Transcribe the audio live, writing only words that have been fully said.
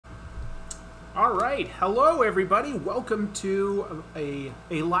All right, hello everybody. Welcome to a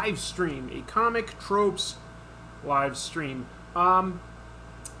live stream, a comic tropes live stream.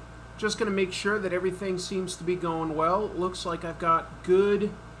 Just gonna make sure that everything seems to be going well. Looks like I've got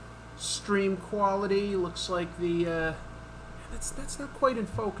good stream quality. Looks like the that's not quite in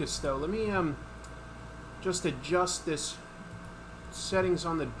focus though. Let me just adjust this settings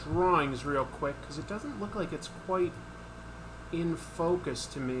on the drawings real quick because it doesn't look like it's quite in focus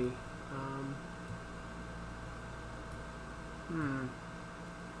to me.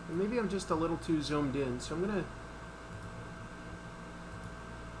 Maybe I'm just a little too zoomed in, so I'm gonna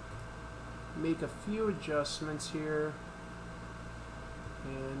make a few adjustments here,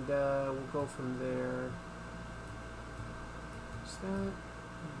 and we'll go from there. Is that?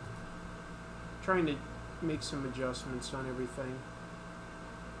 Trying to make some adjustments on everything.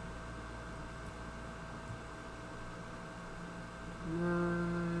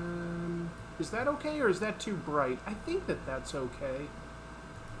 Is that okay, or is that too bright? I think that that's okay.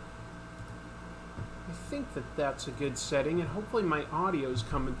 I think that that's a good setting, and hopefully my audio's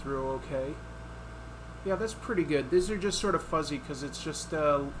coming through okay. Yeah, that's pretty good. These are just sort of fuzzy because it's just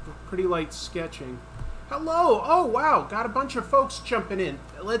pretty light sketching. Hello! Oh, wow! Got a bunch of folks jumping in.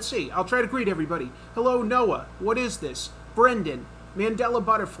 Let's see. I'll try to greet everybody. Hello, Noah. What is this? Brendan. Mandela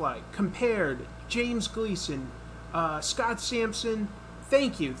Butterfly. Compared. James Gleason. Scott Sampson.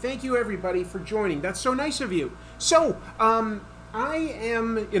 Thank you everybody for joining. That's so nice of you. So, I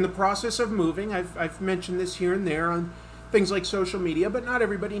am in the process of moving. I've mentioned this here and there on things like social media, but not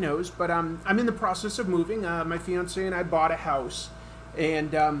everybody knows. But I'm in the process of moving. My fiance and I bought a house,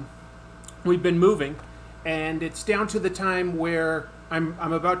 and we've been moving, and it's down to the time where I'm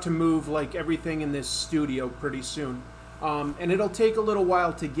about to move like everything in this studio pretty soon. And it'll take a little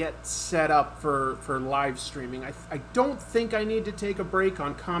while to get set up for live streaming. I don't think I need to take a break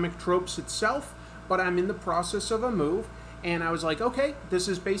on comic tropes itself, but I'm in the process of a move, and I was like, okay, this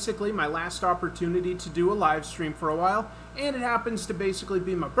is basically my last opportunity to do a live stream for a while, and it happens to basically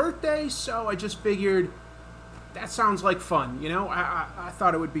be my birthday, so I just figured that sounds like fun, you know? I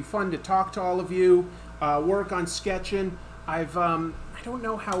thought it would be fun to talk to all of you, work on sketching. I don't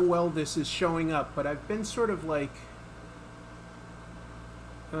know how well this is showing up, but I've been sort of like...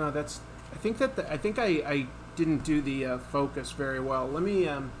 I think I didn't do the focus very well. Let me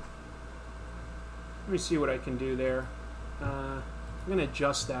see what I can do there. I'm gonna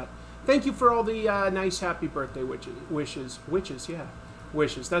adjust that. Thank you for all the nice happy birthday wishes.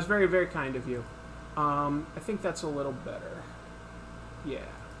 That's very, very kind of you. I think that's a little better. Yeah.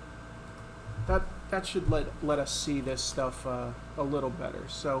 That should let us see this stuff a little better.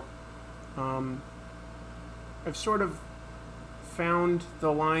 So I've sort of found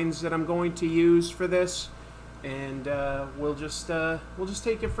the lines that I'm going to use for this, and we'll just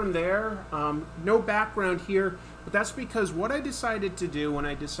take it from there. No background here, but that's because what I decided to do when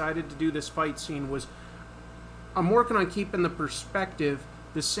I decided to do this fight scene was I'm working on keeping the perspective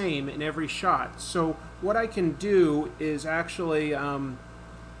the same in every shot. So what I can do is actually, and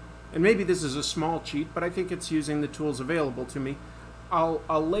maybe this is a small cheat, but I think it's using the tools available to me. I'll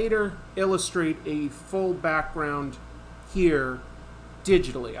later illustrate a full background here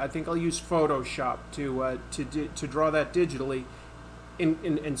digitally. I think I'll use Photoshop to draw that digitally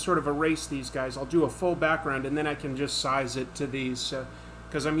and sort of erase these guys. I'll do a full background, and then I can just size it to these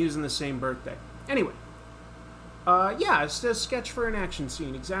because I'm using the same birthday. Anyway, yeah, it's a sketch for an action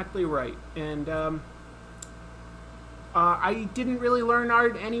scene, exactly right. And I didn't really learn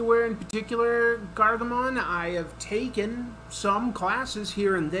art anywhere in particular, Gargamon. I have taken some classes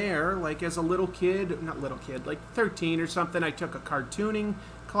here and there, like as a little kid, not little kid, like 13 or something, I took a cartooning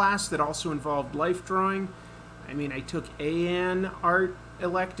class that also involved life drawing. I mean, I took AN art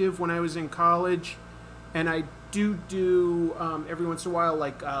elective when I was in college, and I do every once in a while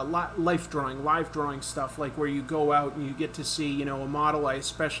like live drawing stuff, like where you go out and you get to see, you know, a model. I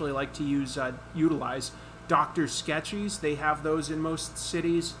especially like to utilize Dr. Sketchies. They have those in most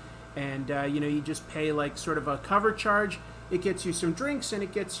cities, and you know, you just pay like sort of a cover charge. It gets you some drinks, and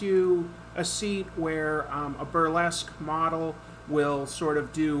it gets you a seat where a burlesque model will sort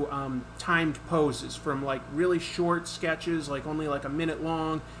of do timed poses from like really short sketches, like only like a minute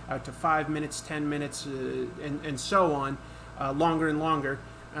long, out to 5 minutes, 10 minutes, and so on, longer and longer.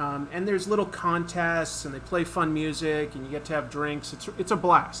 And there's little contests, and they play fun music, and you get to have drinks. It's a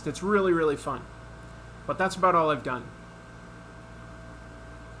blast. It's really, really fun. But that's about all I've done.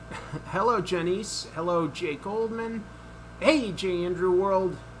 Hello, Janice. Hello, Jake Oldman. Hey, J. Andrew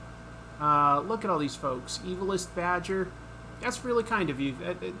World. Look at all these folks. Evilist Badger. That's really kind of you.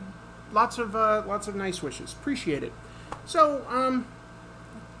 Lots of nice wishes. Appreciate it. So,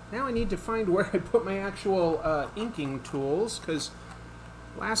 Now I need to find where I put my actual inking tools, because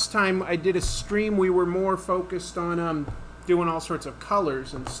last time I did a stream we were more focused on doing all sorts of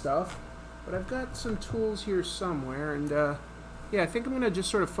colors and stuff. But I've got some tools here somewhere, and yeah, I think I'm going to just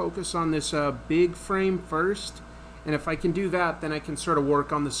sort of focus on this big frame first. And if I can do that, then I can sort of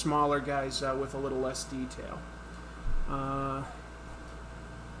work on the smaller guys with a little less detail.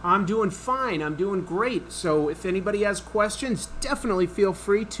 I'm doing fine. I'm doing great. So if anybody has questions, definitely feel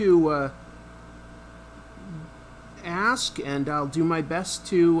free to ask, and I'll do my best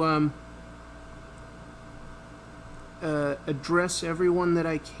to address everyone that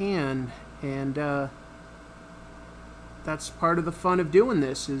I can. And that's part of the fun of doing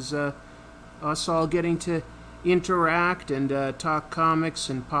this, is us all getting to interact and talk comics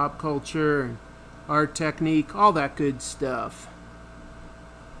and pop culture and art technique, all that good stuff.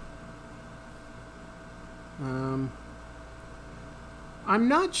 I'm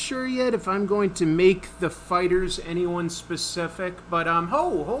not sure yet if I'm going to make the fighters anyone specific, but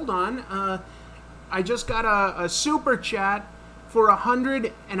hold on. I just got a super chat for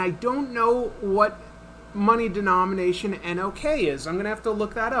 100, and I don't know what money denomination NOK is. I'm gonna have to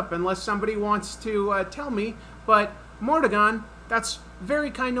look that up unless somebody wants to tell me. But Mordegon, that's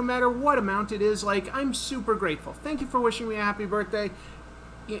very kind no matter what amount it is. Like, I'm super grateful. Thank you for wishing me a happy birthday.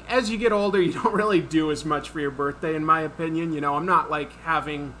 As you get older, you don't really do as much for your birthday, in my opinion. You know, I'm not like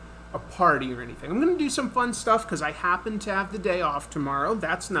having a party or anything. I'm going to do some fun stuff because I happen to have the day off tomorrow.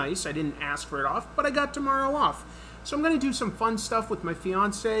 That's nice. I didn't ask for it off, but I got tomorrow off. So I'm going to do some fun stuff with my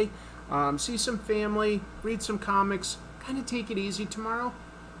fiance, see some family, read some comics, kind of take it easy tomorrow.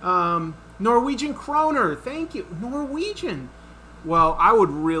 Norwegian Kroner, thank you. Norwegian. Well, I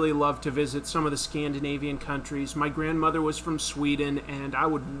would really love to visit some of the Scandinavian countries. My grandmother was from Sweden, and I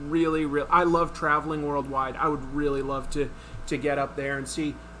would I love traveling worldwide. I would really love to get up there and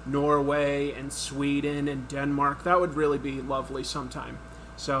see Norway and Sweden and Denmark. That would really be lovely sometime.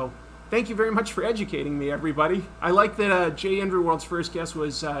 So, thank you very much for educating me, everybody. I like that J. Andrew World's first guess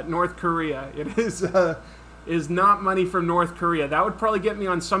was North Korea. It is not money from North Korea. That would probably get me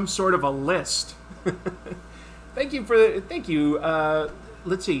on some sort of a list. Thank you.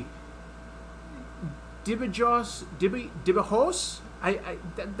 Let's see. Dibajos?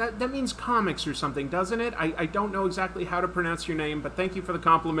 That means comics or something, doesn't it? I don't know exactly how to pronounce your name, but thank you for the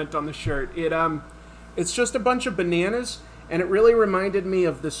compliment on the shirt. It's just a bunch of bananas, and it really reminded me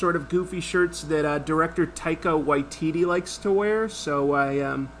of the sort of goofy shirts that director Taika Waititi likes to wear.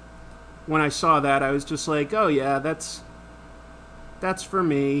 So when I saw that, I was just like, oh yeah, that's for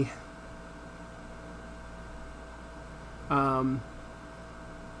me.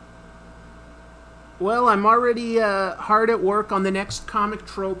 Well, I'm already hard at work on the next Comic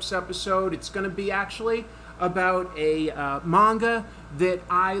Tropes episode. It's going to be actually about a manga that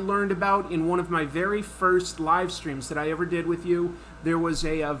I learned about in one of my very first live streams that I ever did with you. There was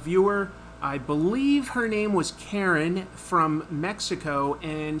a viewer, I believe her name was Karen, from Mexico,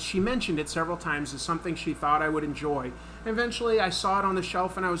 and she mentioned it several times as something she thought I would enjoy. And eventually I saw it on the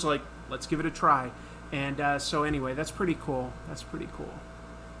shelf and I was like, let's give it a try. And so anyway, that's pretty cool. That's pretty cool.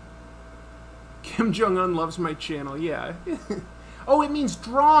 Kim Jong-un loves my channel, yeah. Oh, it means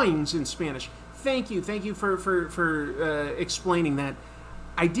drawings in Spanish. Thank you for explaining that.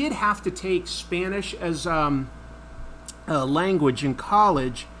 I did have to take Spanish as a language in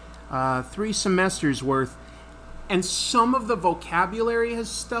college, 3 semesters worth, and some of the vocabulary has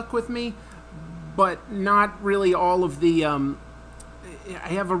stuck with me, but not really all of the... I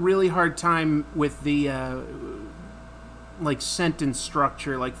have a really hard time with the like sentence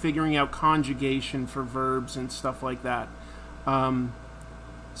structure, like figuring out conjugation for verbs and stuff like that.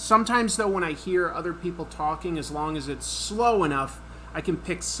 Sometimes though, when I hear other people talking, as long as it's slow enough, I can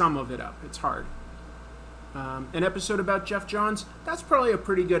pick some of it up. It's hard. An episode about Jeff Johns, that's probably a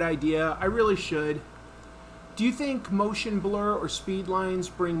pretty good idea. I really should. Do you think motion blur or speed lines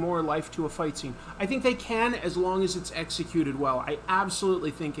bring more life to a fight scene? I think they can, as long as it's executed well. I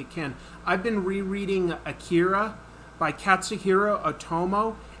absolutely think it can. I've been rereading Akira by Katsuhiro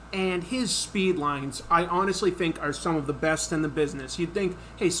Otomo, and his speed lines, I honestly think, are some of the best in the business. You'd think,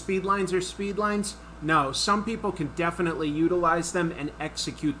 hey, speed lines are speed lines. No, some people can definitely utilize them and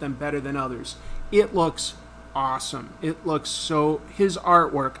execute them better than others. It looks awesome. It looks so... His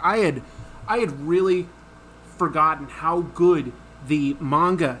artwork, I had really forgotten how good the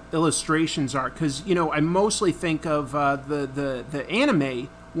manga illustrations are, because, you know, I mostly think of the anime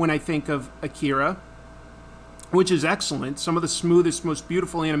when I think of Akira, which is excellent, some of the smoothest, most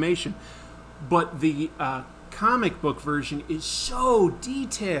beautiful animation, but the comic book version is so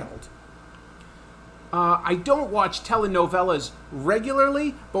detailed. I don't watch telenovelas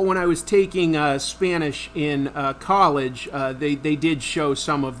regularly, but when I was taking Spanish in college, they did show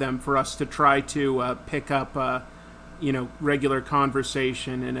some of them for us to try to pick up, regular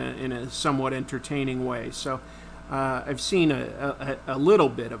conversation in a somewhat entertaining way. So I've seen a little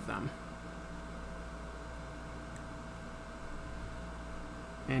bit of them.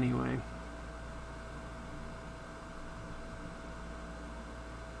 Anyway.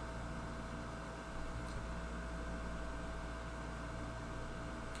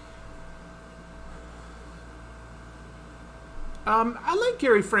 I like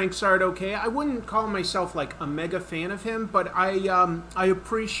Gary Frank's art, okay. I wouldn't call myself like a mega fan of him, but I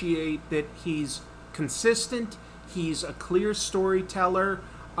appreciate that he's consistent. He's a clear storyteller.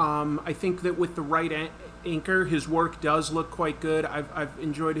 I think that with the right inker, his work does look quite good. I've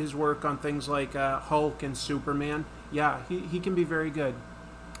enjoyed his work on things like Hulk and Superman. Yeah, he can be very good.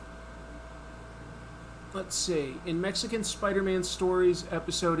 Let's see. In Mexican Spider-Man Stories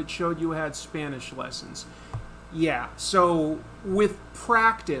episode, it showed you had Spanish lessons. Yeah, so with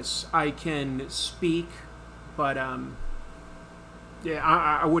practice, I can speak, but yeah,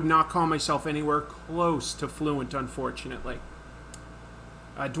 I would not call myself anywhere close to fluent, unfortunately.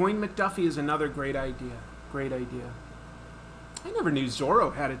 Dwayne McDuffie is another great idea. Great idea. I never knew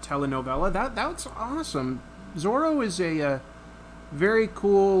Zorro had a telenovela. That's awesome. Zorro is a very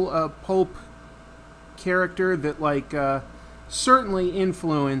cool pulp character that certainly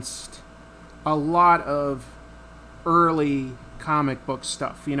influenced a lot of early comic book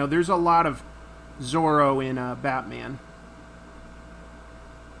stuff. You know, there's a lot of Zorro in Batman.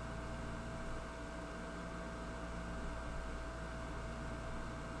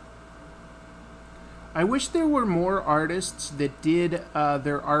 I wish there were more artists that did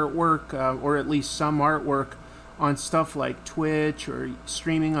their artwork, or at least some artwork, on stuff like Twitch or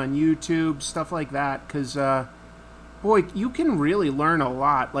streaming on YouTube, stuff like that, because, boy, you can really learn a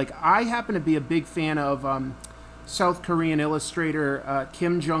lot. Like, I happen to be a big fan of South Korean illustrator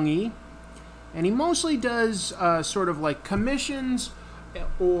Kim Jong-il, and he mostly does sort of like commissions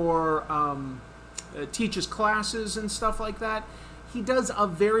or teaches classes and stuff like that. He does a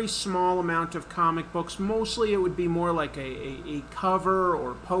very small amount of comic books. Mostly it would be more like a cover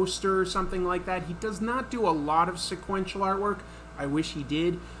or poster or something like that. He does not do a lot of sequential artwork. I wish he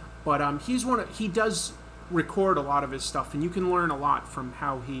did, but he does record a lot of his stuff, and you can learn a lot from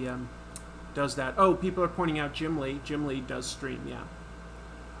how he does that. Oh, people are pointing out Jim Lee. Jim Lee does stream, yeah.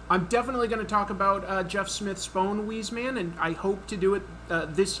 I'm definitely going to talk about Jeff Smith's Bone Weezeman, and I hope to do it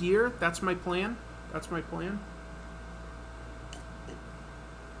this year. That's my plan. That's my plan.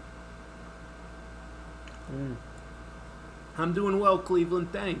 I'm doing well,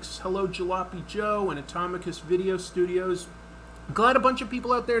 Cleveland. Thanks. Hello, Jalopy Joe and Atomicus Video Studios. I'm glad a bunch of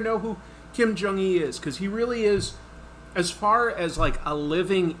people out there know who Kim Jong-il is, because he really is, as far as like a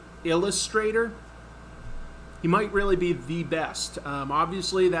living illustrator, he might really be the best.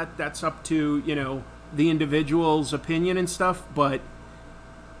 Obviously, that's up to, you know, the individual's opinion and stuff, but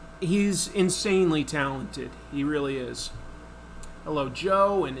he's insanely talented. He really is. Hello,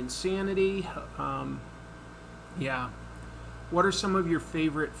 Joe and Insanity. Yeah. What are some of your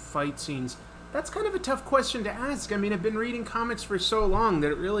favorite fight scenes? That's kind of a tough question to ask. I mean, I've been reading comics for so long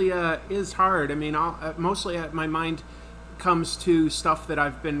that it really is hard. I mean, mostly my mind comes to stuff that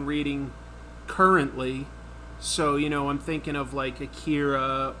I've been reading currently. So, you know, I'm thinking of like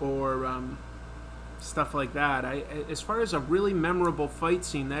Akira or stuff like that. As far as a really memorable fight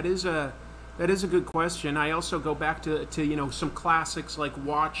scene, that is a good question. I also go back to you know, some classics like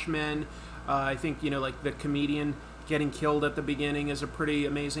Watchmen. I think, you know, like the comedian getting killed at the beginning is a pretty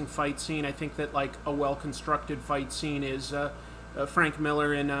amazing fight scene. I think that like a well-constructed fight scene is Frank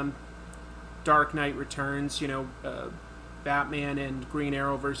Miller in Dark Knight Returns. You know, Batman and Green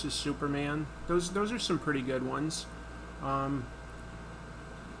Arrow versus Superman. Those are some pretty good ones.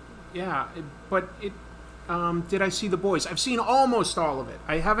 Yeah, did I see The Boys? I've seen almost all of it.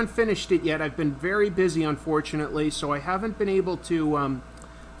 I haven't finished it yet. I've been very busy, unfortunately, so I haven't been able to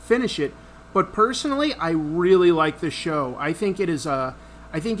finish it. But personally, I really like the show. I think it is an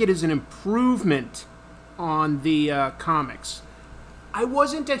improvement on the comics. I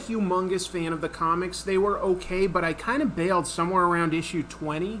wasn't a humongous fan of the comics. They were okay, but I kind of bailed somewhere around issue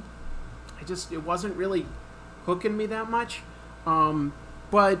 20. It wasn't really hooking me that much.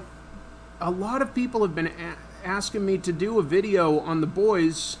 But a lot of people have been asking me to do a video on The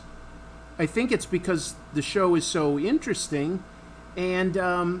Boys. I think it's because the show is so interesting,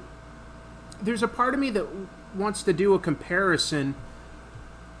 and there's a part of me that wants to do a comparison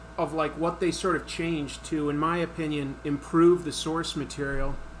of like what they sort of changed to, in my opinion, improve the source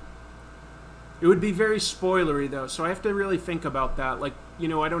material. It would be very spoilery though, so I have to really think about that. Like, you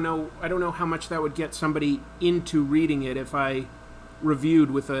know, I don't know how much that would get somebody into reading it if I reviewed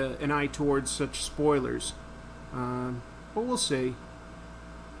with an eye towards such spoilers. But we'll see.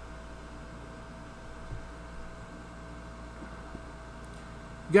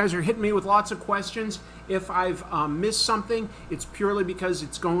 You guys are hitting me with lots of questions. If I've missed something, it's purely because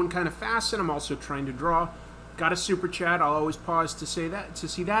it's going kind of fast, and I'm also trying to draw. Got a super chat. I'll always pause to say that, to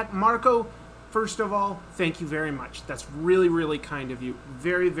see that. Marco, first of all, thank you very much. That's really, really kind of you.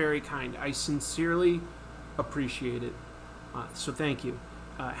 Very, very kind. I sincerely appreciate it. So thank you.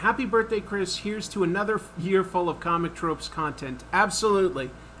 Happy birthday, Chris. Here's to another year full of Comic Tropes content. Absolutely.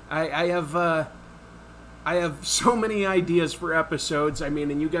 I have so many ideas for episodes. I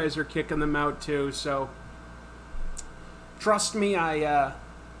mean, and you guys are kicking them out too. So trust me, I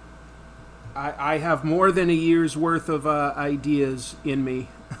have more than a year's worth of ideas in me.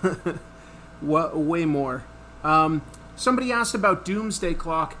 Way more. Somebody asked about Doomsday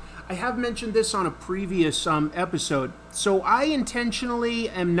Clock. I have mentioned this on a previous episode. So I intentionally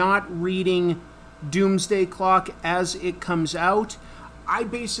am not reading Doomsday Clock as it comes out. I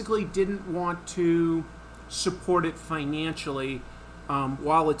basically didn't want to support it financially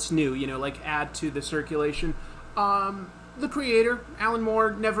while it's new, you know, like add to the circulation. The creator, Alan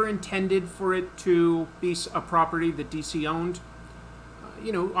Moore, never intended for it to be a property that DC owned.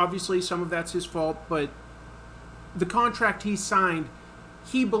 You know, obviously some of that's his fault, but the contract he signed,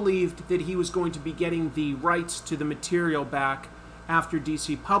 he believed that he was going to be getting the rights to the material back after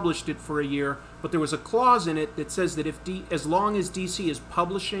DC published it for a year, but there was a clause in it that says that as long as DC is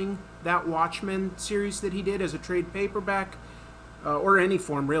publishing that Watchmen series that he did as a trade paperback, or any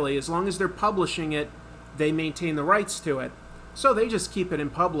form really, as long as they're publishing it, they maintain the rights to it. So they just keep it in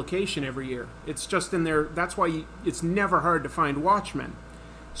publication every year. It's just in there. That's why it's never hard to find Watchmen.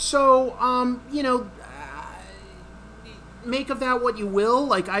 So, you know, make of that what you will.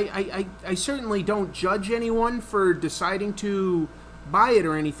 Like, I certainly don't judge anyone for deciding to buy it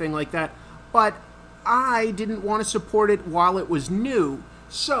or anything like that, but I didn't want to support it while it was new.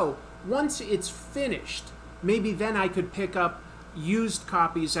 So once it's finished, maybe then I could pick up used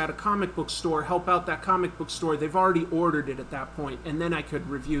copies at a comic book store, help out that comic book store. They've already ordered it at that point, and then I could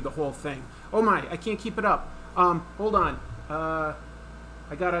review the whole thing. Oh my, I can't keep it up. Hold on. I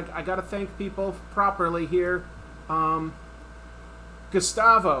gotta thank people properly here.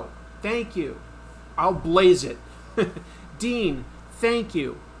 Gustavo, thank you. I'll blaze it. Dean, thank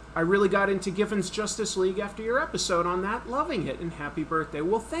you. I really got into Giffen's Justice League after your episode on that. Loving it, and happy birthday.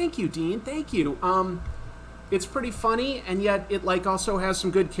 Well, thank you, Dean. Thank you. It's pretty funny, and yet it also has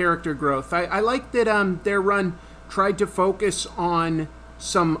some good character growth. I like that their run tried to focus on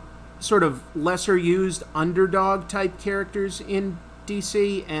some sort of lesser used underdog type characters in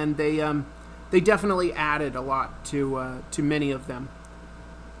DC, and they definitely added a lot to many of them.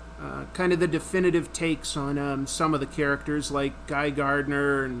 Kind of the definitive takes on some of the characters, like Guy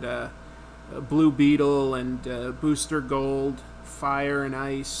Gardner and Blue Beetle and Booster Gold, Fire and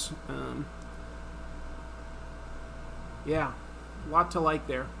Ice. Yeah, a lot to like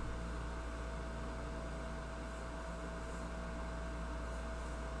there.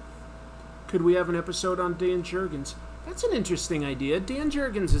 Could we have an episode on Dan Jurgens? That's an interesting idea. Dan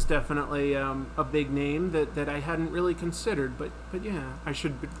Jurgens is definitely a big name that I hadn't really considered, but yeah, I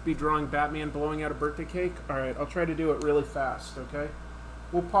should be drawing Batman blowing out a birthday cake. All right, I'll try to do it really fast. Okay,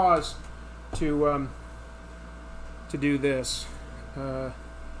 we'll pause to do this,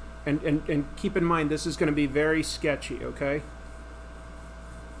 and keep in mind this is going to be very sketchy. Okay.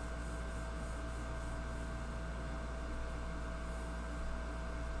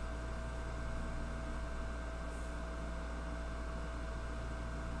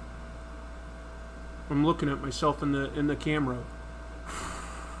 I'm looking at myself in the camera.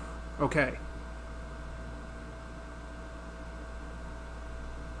 Okay.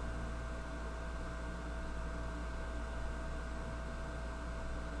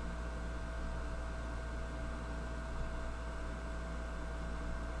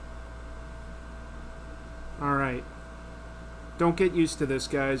 All right. Don't get used to this,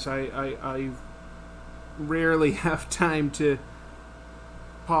 guys. I rarely have time to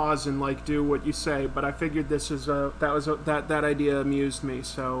pause and do what you say, but I figured this is that idea amused me,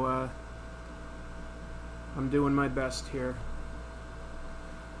 so I'm doing my best here.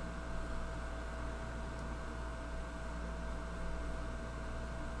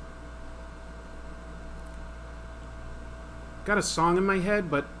 Got a song in my head,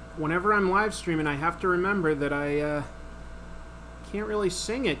 but whenever I'm live streaming, I have to remember that I can't really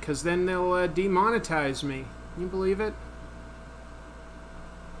sing it, because then they'll demonetize me. Can you believe it?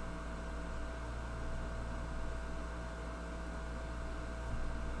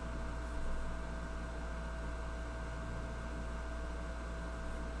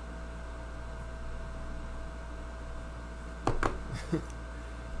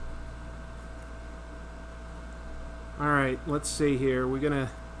 Alright, let's see here. We're gonna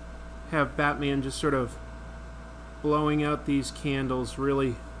have Batman just sort of blowing out these candles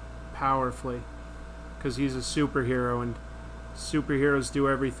really powerfully, because he's a superhero, and superheroes do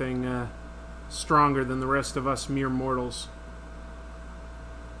everything stronger than the rest of us mere mortals.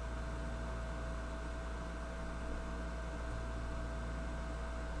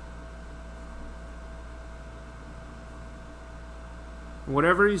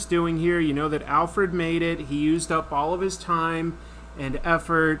 Whatever he's doing here, you know that Alfred made it. He used up all of his time and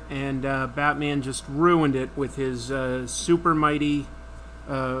effort, and Batman just ruined it with his super mighty,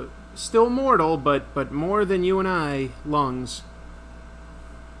 still mortal, but more than you and I, lungs.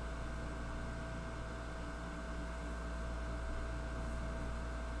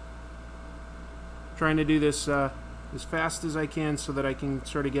 Trying to do this as fast as I can so that I can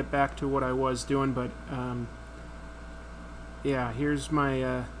sort of get back to what I was doing, but yeah, here's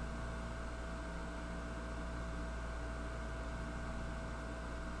my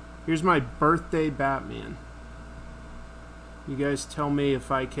birthday Batman. You guys tell me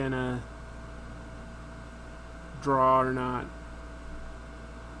if I can draw or not.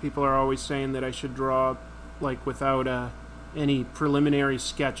 People are always saying that I should draw like without any preliminary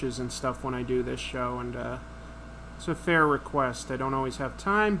sketches and stuff when I do this show, and it's a fair request. I don't always have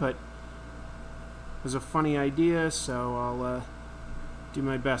time, but it was a funny idea, so I'll do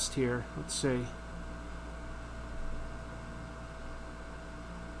my best here. Let's see.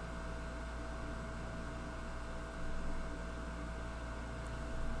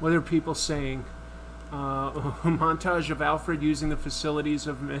 What are people saying? A montage of Alfred using the facilities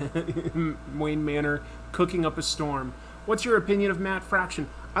of Wayne Manor, cooking up a storm. What's your opinion of Matt Fraction?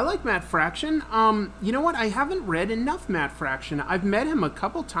 I like Matt Fraction. You know what? I haven't read enough Matt Fraction. I've met him a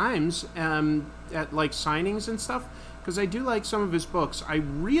couple times at like signings and stuff, because I do like some of his books. I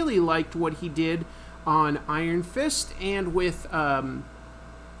really liked what he did on Iron Fist and with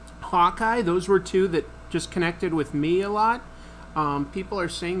Hawkeye. Those were two that just connected with me a lot. People are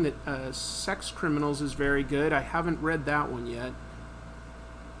saying that Sex Criminals is very good. I haven't read that one yet,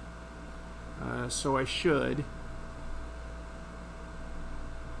 so I should.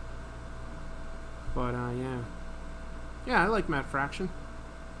 But, yeah. Yeah, I like Matt Fraction.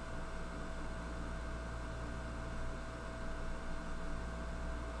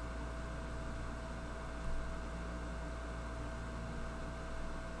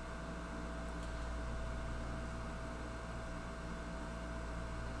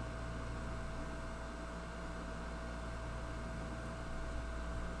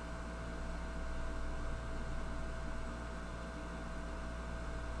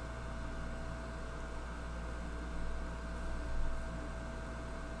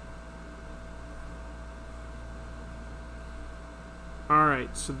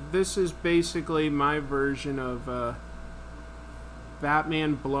 Alright, so this is basically my version of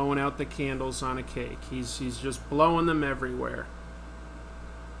Batman blowing out the candles on a cake. He's just blowing them everywhere.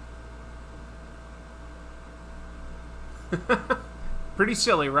 Pretty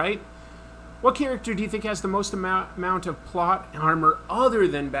silly, right? What character do you think has the most amount of plot armor other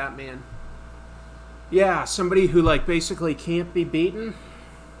than Batman? Yeah, somebody who like basically can't be beaten?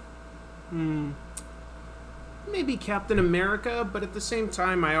 Maybe Captain America, but at the same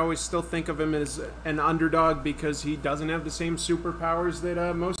time, I always still think of him as an underdog because he doesn't have the same superpowers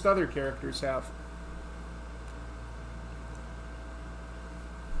that most other characters have.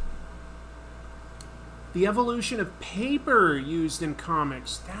 The evolution of paper used in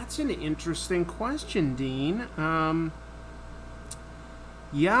comics. That's an interesting question, Dean.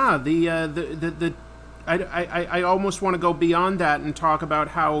 Yeah, I almost want to go beyond that and talk about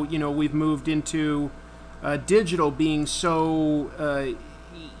how, you know, we've moved into digital being so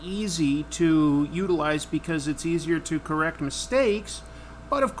easy to utilize because it's easier to correct mistakes,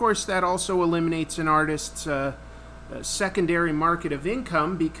 but of course that also eliminates an artist's secondary market of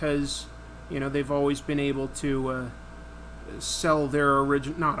income because, you know, they've always been able to sell their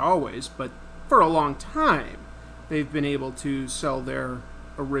original, not always, but for a long time, they've been able to sell their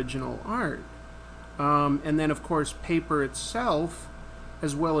original art. And then, of course, paper itself,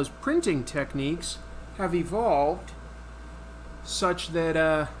 as well as printing techniques, have evolved such that,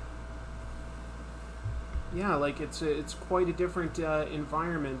 yeah, like it's quite a different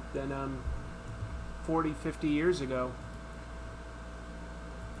environment than 40, 50 years ago.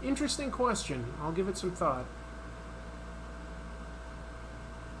 Interesting question. I'll give it some thought.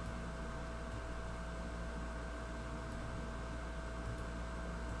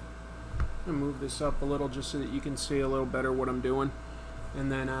 I'm going to move this up a little just so that you can see a little better what I'm doing.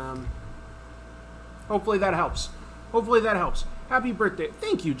 And then, hopefully that helps. Hopefully that helps. Happy birthday.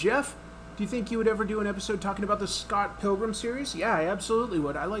 Thank you, Jeff. Do you think you would ever do an episode talking about the Scott Pilgrim series? Yeah, I absolutely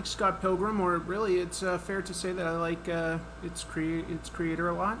would. I like Scott Pilgrim, or really, it's fair to say that I like its creator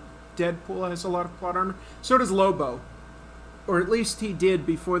a lot. Deadpool has a lot of plot armor. So does Lobo. Or at least he did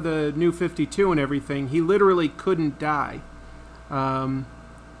before the New 52 and everything. He literally couldn't die. Thanos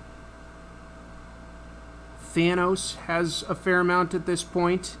has a fair amount at this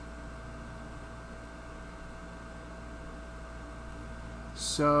point.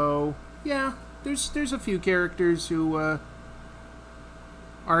 So, yeah, there's a few characters who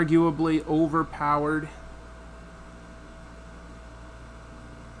arguably overpowered.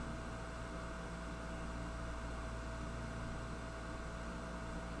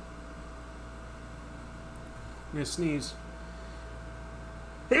 I'm gonna sneeze.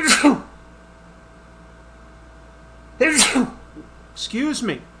 Excuse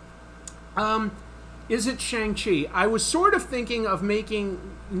me. Is it Shang-Chi? I was sort of thinking of making,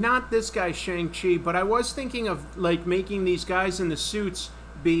 not this guy Shang-Chi, but I was thinking of like making these guys in the suits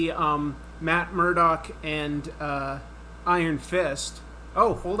be Matt Murdock and Iron Fist.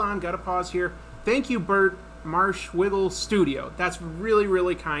 Oh, hold on, gotta pause here. Thank you, Bert Marsh Wiggle Studio. That's really,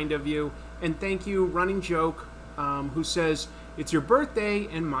 really kind of you. And thank you, Running Joke, who says, it's your birthday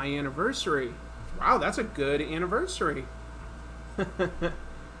and my anniversary. Wow, that's a good anniversary.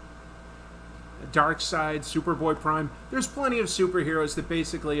 Darkseid, Superboy Prime. There's plenty of superheroes that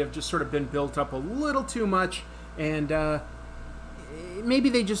basically have just sort of been built up a little too much, and maybe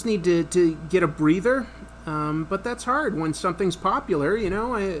they just need to get a breather. But that's hard when something's popular, you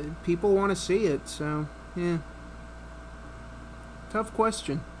know. People want to see it, so yeah. Tough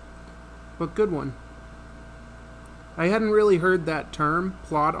question, but good one. I hadn't really heard that term,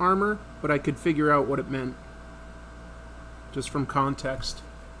 plot armor, but I could figure out what it meant just from context.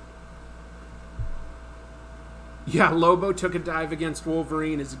 Yeah, Lobo took a dive against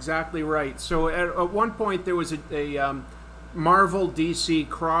Wolverine is exactly right. So at one point there was a Marvel DC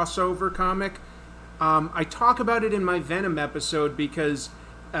crossover comic. I talk about it in my Venom episode because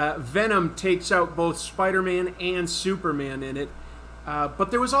Venom takes out both Spider-Man and Superman in it.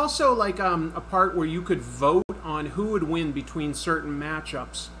 But there was also like a part where you could vote on who would win between certain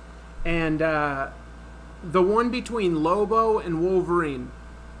matchups. And the one between Lobo and Wolverine,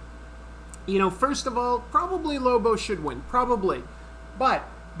 you know, first of all, probably Lobo should win. Probably. But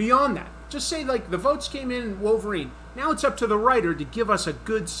beyond that, just say, like, the votes came in Wolverine. Now it's up to the writer to give us a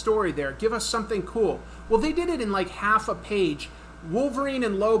good story there. Give us something cool. Well, they did it in, like, half a page. Wolverine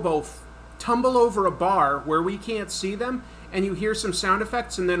and Lobo tumble over a bar where we can't see them, and you hear some sound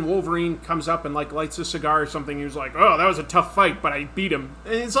effects, and then Wolverine comes up and, like, lights a cigar or something. He was like, oh, that was a tough fight, but I beat him.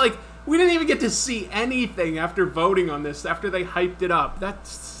 And it's like, we didn't even get to see anything after voting on this, after they hyped it up. That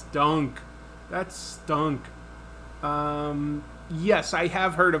stunk. That stunk. Yes, I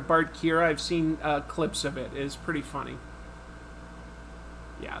have heard of Bart Kira. I've seen clips of it. It is pretty funny.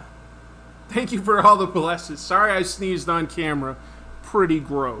 Yeah. Thank you for all the blesses. Sorry I sneezed on camera. Pretty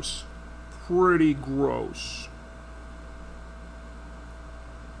gross. Pretty gross.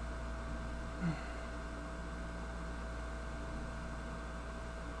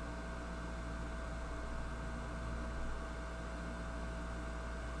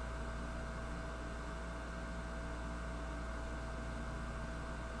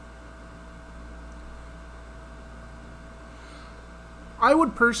 I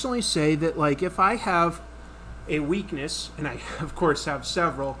would personally say that, like, if I have a weakness, and I, of course, have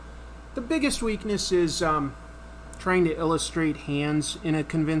several, the biggest weakness is trying to illustrate hands in a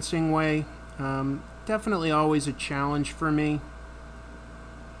convincing way. Definitely always a challenge for me.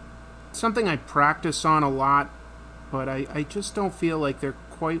 Something I practice on a lot, but I just don't feel like they're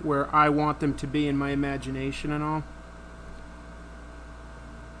quite where I want them to be in my imagination and all.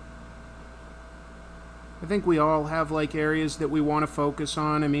 I think we all have, like, areas that we want to focus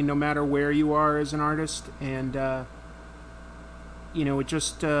on. I mean, no matter where you are as an artist. And, you know, it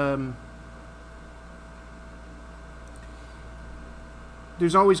just... there's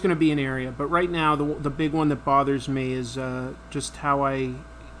always going to be an area. But right now, the big one that bothers me is just how I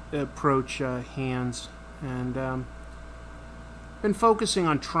approach hands. And been focusing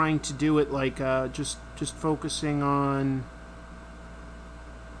on trying to do it, like, just focusing on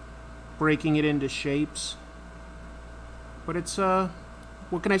breaking it into shapes. But it's,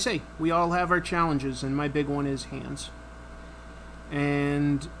 what can I say? We all have our challenges, and my big one is hands.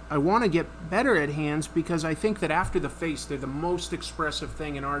 And I want to get better at hands because I think that after the face, they're the most expressive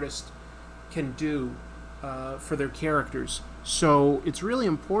thing an artist can do for their characters. So it's really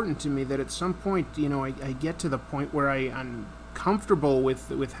important to me that at some point, you know, I get to the point where I'm comfortable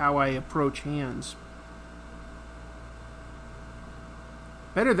with how I approach hands.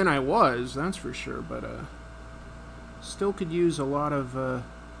 Better than I was, that's for sure, but still could use a lot of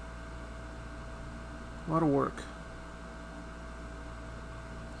work.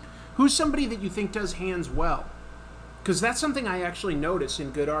 Who's somebody that you think does hands well? Because that's something I actually notice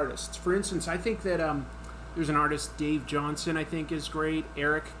in good artists. For instance, I think that there's an artist, Dave Johnson, I think is great.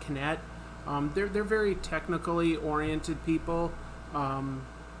 Eric Kinnett. They're very technically oriented people.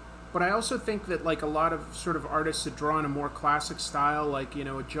 But I also think that like a lot of sort of artists that draw in a more classic style, like, you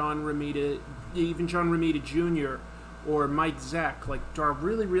know, John Romita, even John Romita Jr. or Mike Zeck, like draw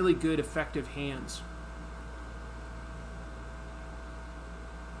really, really good, effective hands.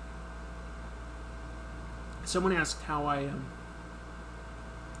 Someone asked how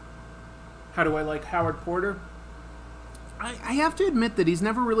do I like Howard Porter? I have to admit that he's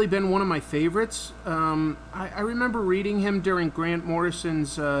never really been one of my favorites. I remember reading him during Grant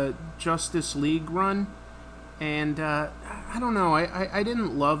Morrison's Justice League run, and I don't know, I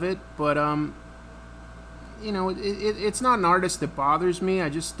didn't love it, but you know, it's not an artist that bothers me. I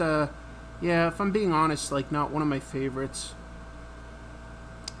just, yeah, if I'm being honest, like not one of my favorites.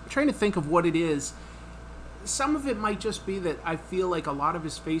 I'm trying to think of what it is. Some of it might just be that I feel like a lot of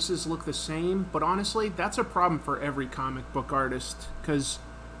his faces look the same, but honestly, that's a problem for every comic book artist, because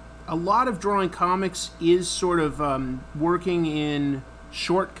a lot of drawing comics is sort of working in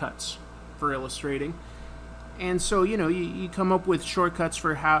shortcuts for illustrating. And so, you know, you come up with shortcuts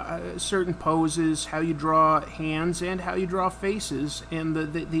for how certain poses, how you draw hands, and how you draw faces. And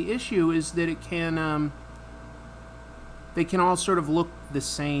the issue is that it can, they can all sort of look the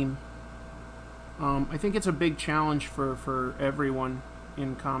same. I think it's a big challenge for everyone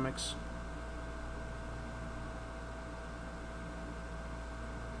in comics.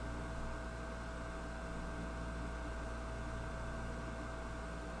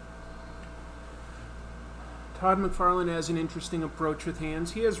 Todd McFarlane has an interesting approach with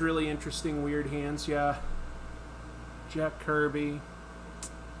hands. He has really interesting, weird hands, yeah. Jack Kirby.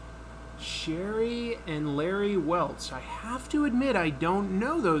 Sherry and Larry Welts. I have to admit, I don't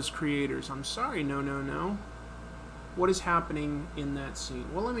know those creators. I'm sorry, no. What is happening in that scene?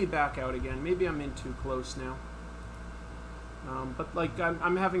 Well, let me back out again. Maybe I'm in too close now. But, like,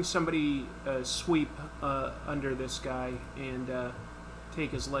 I'm having somebody sweep under this guy and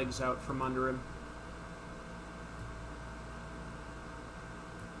take his legs out from under him.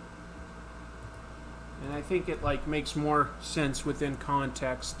 And I think it like makes more sense within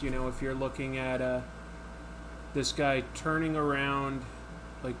context, you know, if you're looking at this guy turning around,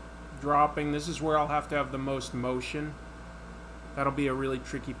 like dropping. This is where I'll have to have the most motion. That'll be a really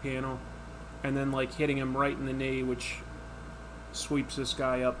tricky panel. And then like hitting him right in the knee, which sweeps this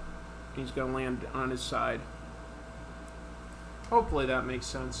guy up. He's going to land on his side. Hopefully that makes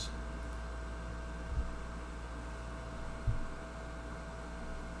sense.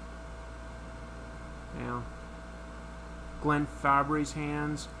 Yeah. Glenn Fabry's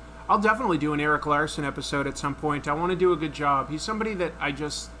hands. I'll definitely do an Eric Larson episode at some point. I want to do a good job. He's somebody that I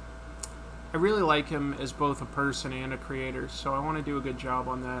really like him as both a person and a creator, so I want to do a good job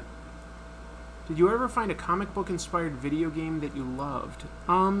on that. Did you ever find a comic book inspired video game that you loved?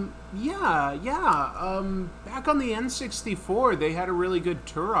 Yeah. Back on the N64, they had a really good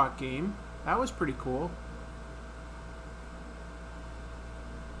Turok game. That was pretty cool.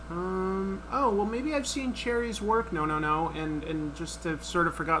 Oh, well, maybe I've seen Cherry's work, no, and just have sort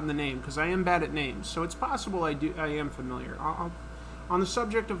of forgotten the name, because I am bad at names, so it's possible I am familiar. On the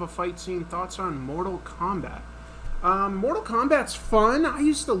subject of a fight scene, thoughts on Mortal Kombat? Mortal Kombat's fun. I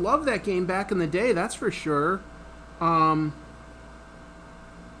used to love that game back in the day, that's for sure. I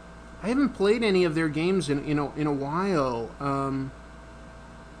haven't played any of their games in a while.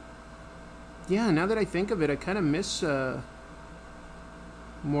 Yeah, now that I think of it, I kind of miss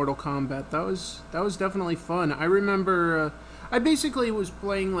Mortal Kombat. That was definitely fun. I remember I basically was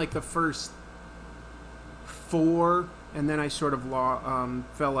playing like the first 4, and then I sort of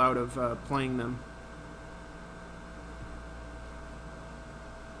fell out of playing them.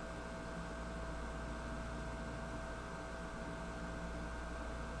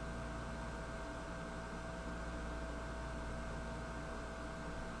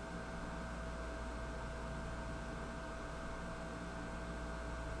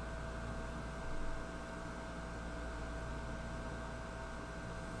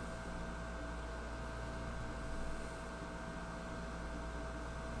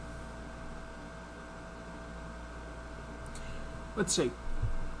 Let's see.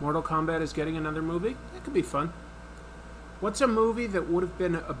 Mortal Kombat is getting another movie? That could be fun. What's a movie that would have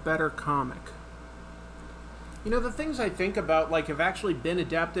been a better comic? You know, the things I think about, like, have actually been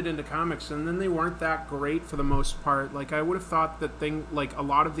adapted into comics, and then they weren't that great for the most part. Like, I would have thought that like, a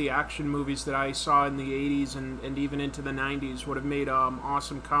lot of the action movies that I saw in the 80s and even into the 90s would have made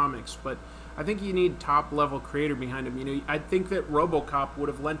awesome comics, but I think you need top-level creator behind them. You know, I think that RoboCop would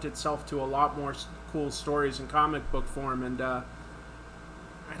have lent itself to a lot more cool stories in comic book form, and I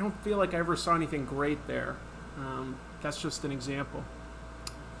don't feel like I ever saw anything great there. That's just an example.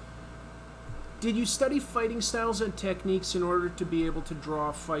 Did you study fighting styles and techniques in order to be able to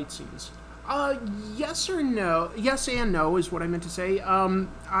draw fight scenes? Yes or no. Yes and no is what I meant to say.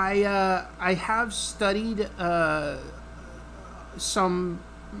 I have studied some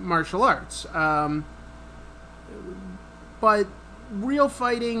martial arts, but real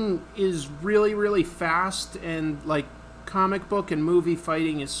fighting is really, really fast, and like comic book and movie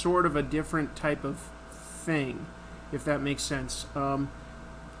fighting is sort of a different type of thing, if that makes sense.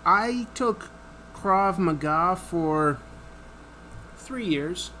 I took Krav Maga for 3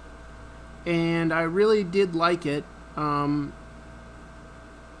 years, and I really did like it.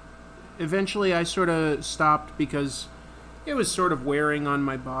 Eventually I sort of stopped because it was sort of wearing on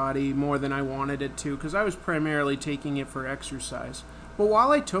my body more than I wanted it to, because I was primarily taking it for exercise. But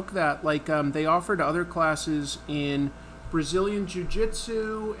while I took that, like, they offered other classes in Brazilian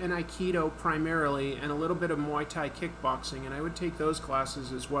Jiu-Jitsu and Aikido primarily, and a little bit of Muay Thai kickboxing, and I would take those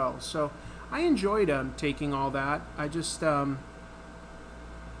classes as well. So I enjoyed taking all that. I just, yeah,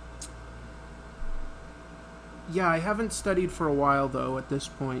 I haven't studied for a while, though, at this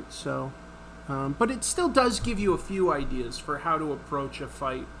point, so... but it still does give you a few ideas for how to approach a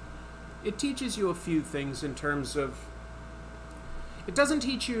fight. It teaches you a few things in terms of... It doesn't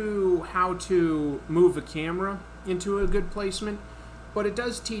teach you how to move a camera into a good placement, but it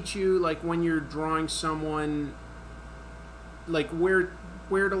does teach you, like, when you're drawing someone, like, where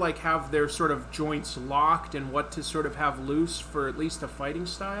to, like, have their sort of joints locked and what to sort of have loose for at least a fighting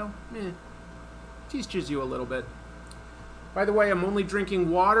style. Teaches you a little bit. By the way, I'm only drinking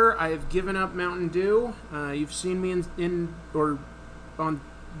water. I have given up Mountain Dew. You've seen me in or on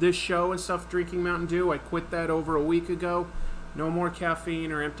this show and stuff drinking Mountain Dew. I quit that over a week ago. No more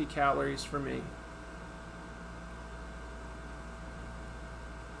caffeine or empty calories for me.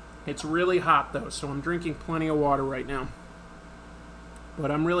 It's really hot, though, so I'm drinking plenty of water right now.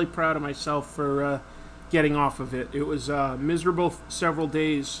 But I'm really proud of myself for getting off of it. It was miserable several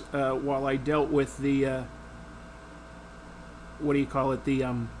days while I dealt with the, what do you call it, the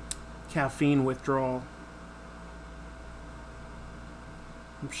caffeine withdrawal.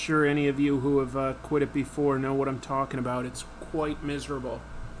 I'm sure any of you who have quit it before know what I'm talking about. It's quite miserable.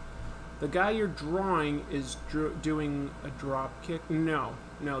 The guy you're drawing is doing a drop kick. No,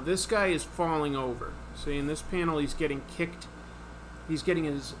 this guy is falling over. See, in this panel, he's getting kicked. He's getting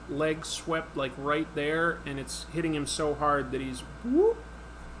his leg swept, like, right there, and it's hitting him so hard that he's whoop,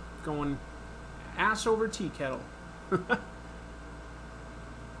 going ass over tea kettle.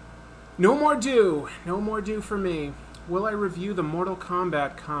 No more Dew. No more Dew for me. Will I review the Mortal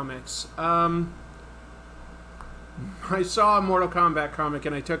Kombat comics? I saw a Mortal Kombat comic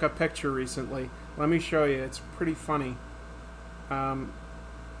and I took a picture recently. Let me show you. It's pretty funny. Oh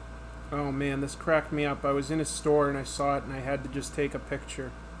man, this cracked me up. I was in a store and I saw it and I had to just take a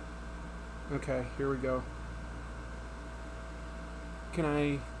picture. Okay, here we go. Can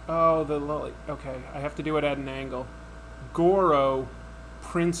I... Oh, the... Okay, I have to do it at an angle. Goro,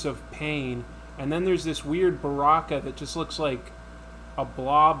 Prince of Pain. And then there's this weird Baraka that just looks like a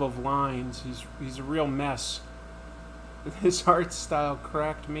blob of lines. He's a real mess. This art style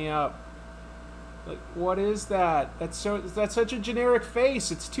cracked me up. Like, what is that? That's such a generic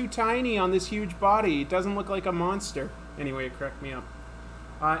face. It's too tiny on this huge body. It doesn't look like a monster. Anyway, it cracked me up.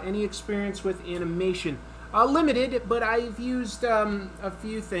 Any experience with animation? Limited, but I've used a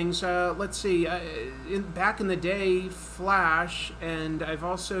few things. Let's see. Back in the day, Flash, and I've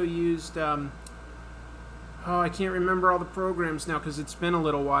also used... I can't remember all the programs now because it's been a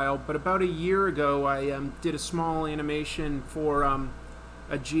little while, but about a year ago I did a small animation for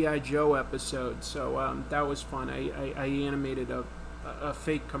a G.I. Joe episode, so that was fun. I animated a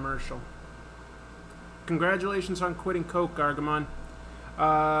fake commercial. Congratulations on quitting Coke, Gargamon.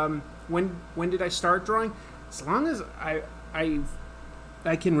 When did I start drawing? As long as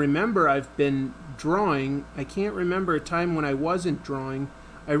I can remember, I've been drawing. I can't remember a time when I wasn't drawing.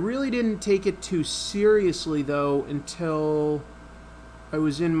 I really didn't take it too seriously, though, until I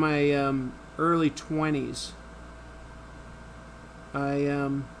was in my early 20s.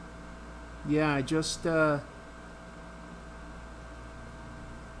 I just... I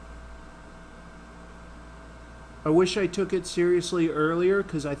wish I took it seriously earlier,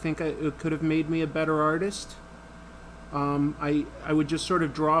 because I think it could have made me a better artist. I would just sort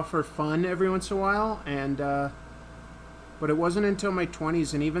of draw for fun every once in a while, and but it wasn't until my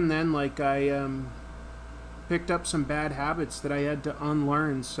 20s, and even then, like, I picked up some bad habits that I had to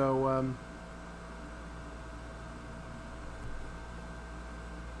unlearn. So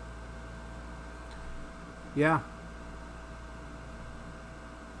yeah,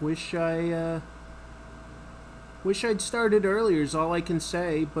 wish I'd started earlier is all I can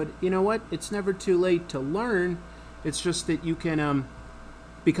say. But you know what? It's never too late to learn. It's just that you can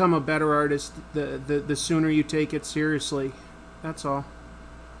become a better artist the sooner you take it seriously. That's all.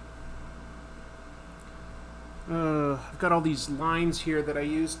 I've got all these lines here that I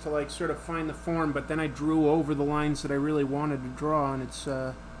used to like sort of find the form, but then I drew over the lines that I really wanted to draw, and it's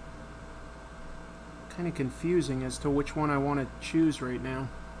kind of confusing as to which one I want to choose right now.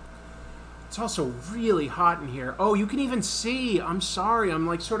 It's also really hot in here. Oh, you can even see. I'm sorry. I'm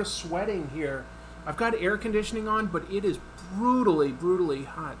like sort of sweating here. I've got air conditioning on, but it is brutally, brutally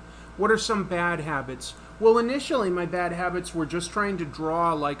hot. What are some bad habits? Well, initially my bad habits were just trying to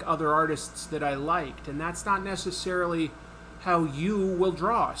draw like other artists that I liked, and that's not necessarily how you will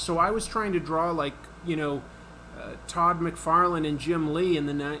draw. So I was trying to draw like, you know, Todd McFarlane and Jim Lee in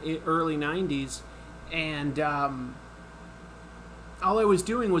the early 90s, and all I was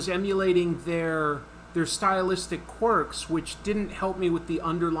doing was emulating their stylistic quirks, which didn't help me with the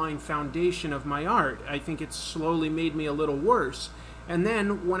underlying foundation of my art. I think it slowly made me a little worse. And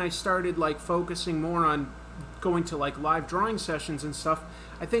then when I started like focusing more on going to like live drawing sessions and stuff,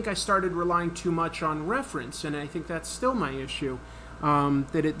 I think I started relying too much on reference, and I think that's still my issue,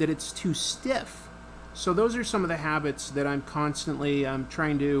 that it's too stiff. So those are some of the habits that I'm constantly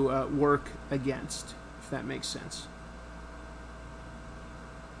trying to work against, if that makes sense.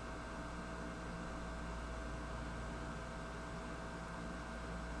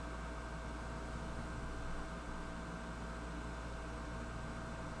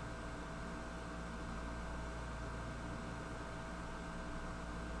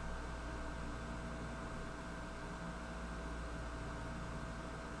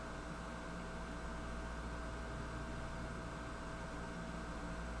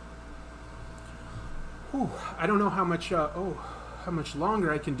 Whew, I don't know how much how much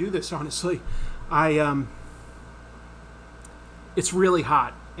longer I can do this, honestly. It's really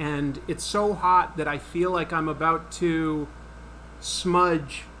hot, and it's so hot that I feel like I'm about to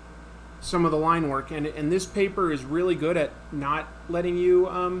smudge some of the line work, and this paper is really good at not letting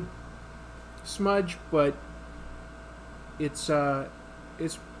you smudge, but it's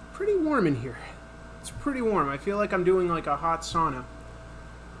pretty warm in here. It's pretty warm. I feel like I'm doing like a hot sauna.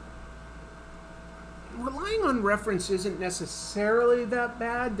 Relying on reference isn't necessarily that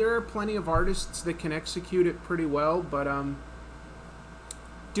bad. There are plenty of artists that can execute it pretty well, but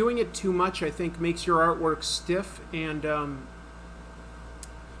doing it too much, I think, makes your artwork stiff, and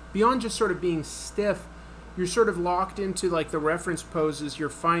beyond just sort of being stiff, you're sort of locked into like the reference poses you're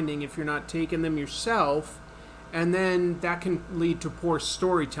finding if you're not taking them yourself, and then that can lead to poor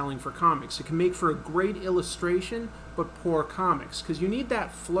storytelling for comics. It can make for a great illustration, but poor comics, because you need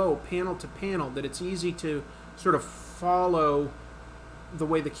that flow panel to panel, that it's easy to sort of follow the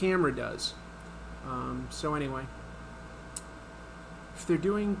way the camera does. So anyway, if they're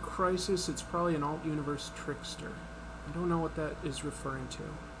doing Crisis, it's probably an alt-universe trickster. I don't know what that is referring to.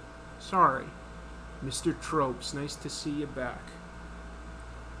 Sorry, Mr. Tropes, nice to see you back.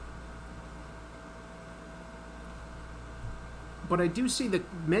 But I do see the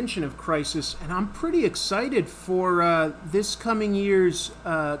mention of Crisis, and I'm pretty excited for this coming year's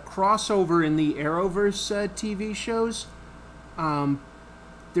crossover in the Arrowverse TV shows.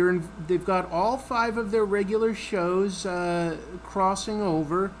 They've got all 5 of their regular shows crossing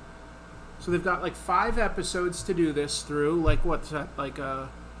over. So they've got like 5 episodes to do this through. Like what's that? Like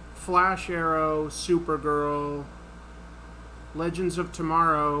Flash, Arrow, Supergirl, Legends of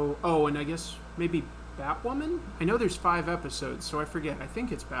Tomorrow. Oh, and I guess maybe Batwoman? I know there's 5 episodes, so I forget. I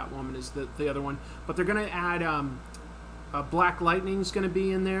think it's Batwoman is the other one. But they're going to add Black Lightning's going to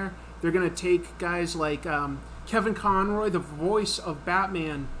be in there. They're going to take guys like Kevin Conroy, the voice of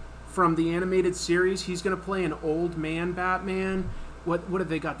Batman from the animated series. He's going to play an old man Batman. What have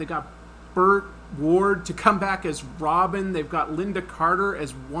they got? They got Burt Ward to come back as Robin. They've got Linda Carter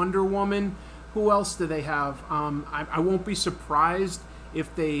as Wonder Woman. Who else do they have? I won't be surprised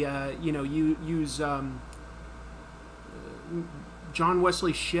if they, use John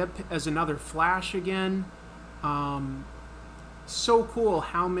Wesley Shipp as another Flash again. So cool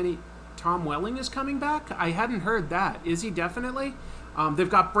how many... Tom Welling is coming back? I hadn't heard that. Is he definitely? They've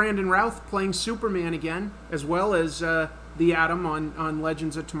got Brandon Routh playing Superman again, as well as the Atom on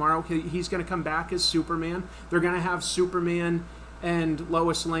Legends of Tomorrow. He's going to come back as Superman. They're going to have Superman and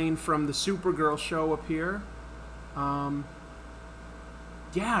Lois Lane from the Supergirl show appear.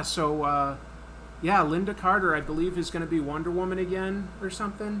 Yeah, so yeah, Linda Carter, I believe, is going to be Wonder Woman again or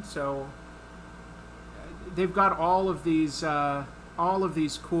something. So they've got all of these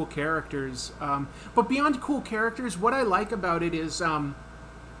cool characters. But beyond cool characters, what I like about it is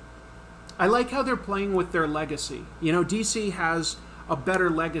I like how they're playing with their legacy. You know, DC has a better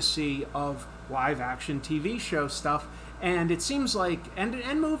legacy of live-action TV show stuff, and it seems like,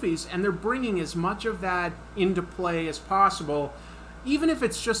 and movies, and they're bringing as much of that into play as possible. Even if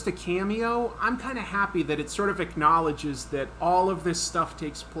it's just a cameo, I'm kind of happy that it sort of acknowledges that all of this stuff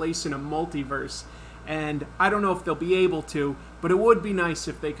takes place in a multiverse. And I don't know if they'll be able to, but it would be nice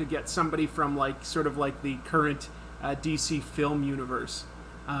if they could get somebody from like sort of like the current DC film universe.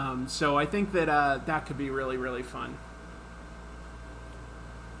 So I think that that could be really, really fun.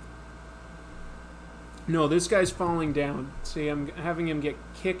 No, this guy's falling down. See, I'm having him get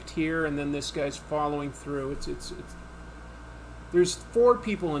kicked here, and then this guy's following through. It's There's 4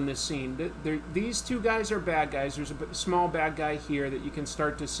 people in this scene. These 2 guys are bad guys. There's a small bad guy here that you can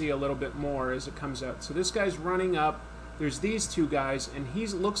start to see a little bit more as it comes out. So this guy's running up. There's these 2 guys, and he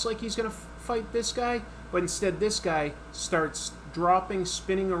looks like he's going to fight this guy, but instead this guy starts dropping,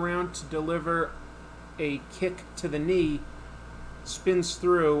 spinning around to deliver a kick to the knee, spins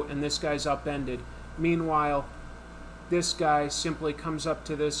through, and this guy's upended. Meanwhile, this guy simply comes up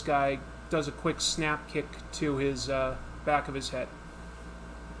to this guy, does a quick snap kick to his back of his head.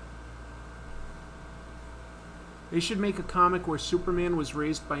 They should make a comic where Superman was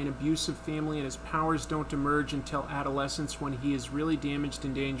raised by an abusive family and his powers don't emerge until adolescence when he is really damaged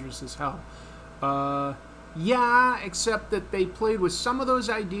and dangerous as hell. Yeah, except that they played with some of those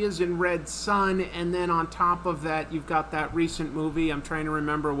ideas in Red Sun, and then on top of that, you've got that recent movie, I'm trying to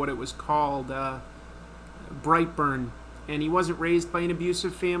remember what it was called, Brightburn. And he wasn't raised by an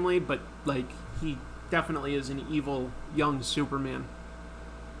abusive family, but, like, he definitely is an evil young Superman.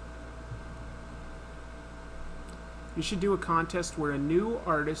 You should do a contest where a new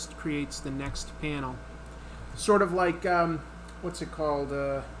artist creates the next panel. Sort of like, what's it called?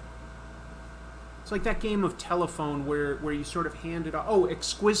 It's like that game of telephone where you sort of hand it off. Oh,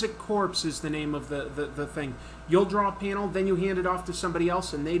 Exquisite Corpse is the name of the thing. You'll draw a panel, then you hand it off to somebody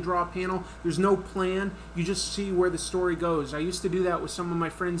else, and they draw a panel. There's no plan. You just see where the story goes. I used to do that with some of my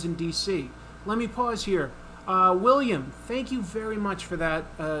friends in D.C. Let me pause here. William, thank you very much for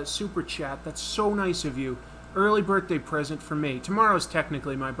that super chat. That's so nice of you. Early birthday present for me. Tomorrow's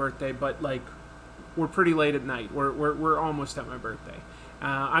technically my birthday, but like we're pretty late at night. We're almost at my birthday.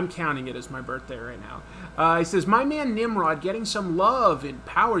 I'm counting it as my birthday right now. He says, my man Nimrod getting some love in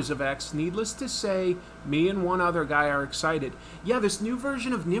Powers of X. Needless to say, me and one other guy are excited. Yeah, this new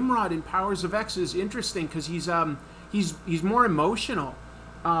version of Nimrod in Powers of X is interesting because he's more emotional.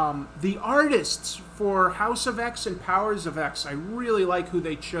 The artists for House of X and Powers of X, I really like who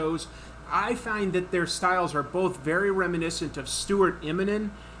they chose. I find that their styles are both very reminiscent of Stuart Immonen,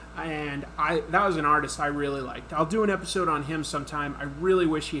 and that was an artist I really liked. I'll do an episode on him sometime. I really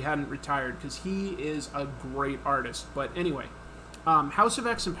wish he hadn't retired because he is a great artist. But anyway, House of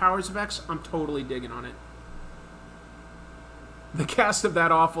X and Powers of X, I'm totally digging on it. The cast of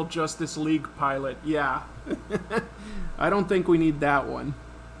that awful Justice League pilot, yeah. I don't think we need that one.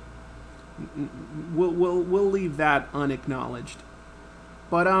 We'll leave that unacknowledged.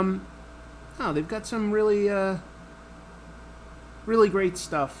 But oh, they've got some really really great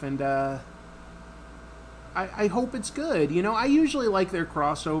stuff, and I hope it's good. You know, I usually like their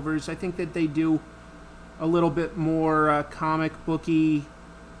crossovers. I think that they do a little bit more comic booky,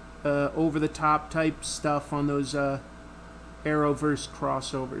 over the top type stuff on those Arrowverse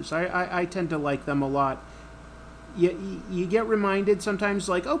crossovers. I tend to like them a lot. You get reminded sometimes,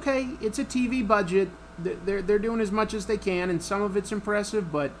 like, okay, it's a TV budget. They're doing as much as they can, and some of it's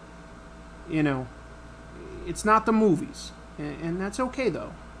impressive, but, you know, it's not the movies. And that's okay,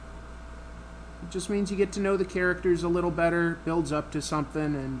 though. It just means you get to know the characters a little better, builds up to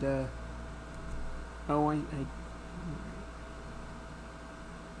something, and,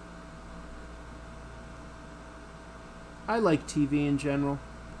 I like TV in general.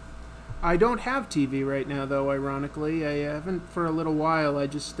 I don't have TV right now, though, ironically. I haven't for a little while. I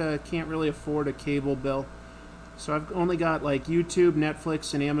just can't really afford a cable bill. So I've only got, like, YouTube,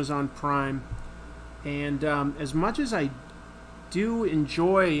 Netflix, and Amazon Prime. And as much as I do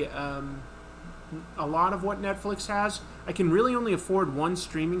enjoy a lot of what Netflix has, I can really only afford one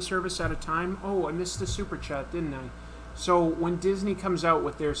streaming service at a time. Oh, I missed the Super Chat, didn't I? So when Disney comes out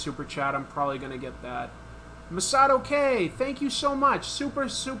with their Super Chat, I'm probably going to get that. Masato K, thank you so much. Super,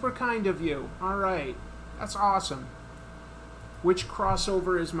 super kind of you. All right. That's awesome. Which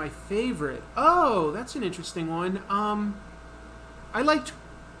crossover is my favorite? Oh, that's an interesting one. I liked,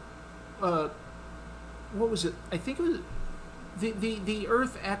 what was it? I think it was the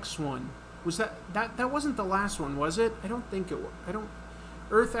Earth X one. Was that wasn't the last one, was it? I don't think it was.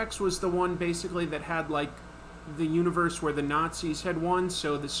 Earth X was the one basically that had like the universe where the Nazis had won,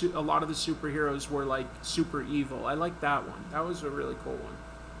 so a lot of the superheroes were like super evil. I liked that one. That was a really cool one.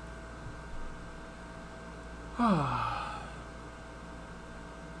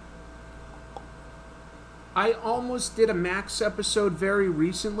 I almost did a Max episode very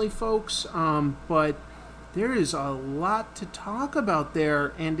recently, folks, but there is a lot to talk about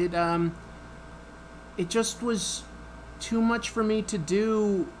there, and it just was too much for me to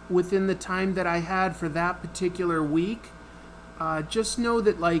do within the time that I had for that particular week. Just know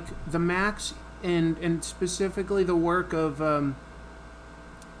that like the Max and specifically the work of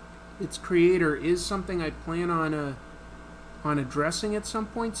its creator is something I plan on addressing at some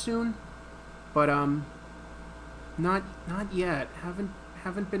point soon, but not yet.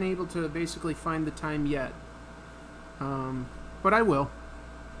 Haven't been able to basically find the time yet, but I will.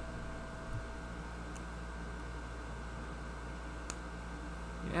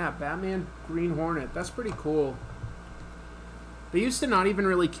 Yeah, Batman Green Hornet. That's pretty cool. They used to not even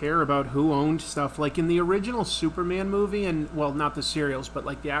really care about who owned stuff. Like in the original Superman movie, and well, not the serials, but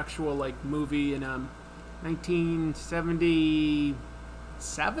like the actual like movie in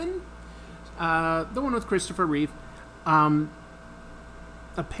 1977, the one with Christopher Reeve.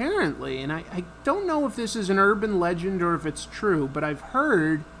 Apparently, and I don't know if this is an urban legend or if it's true, but I've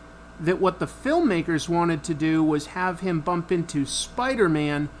heard that what the filmmakers wanted to do was have him bump into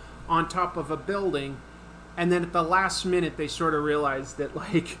Spider-Man on top of a building, and then at the last minute they sort of realized that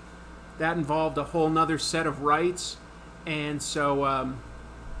like that involved a whole nother set of rights, and so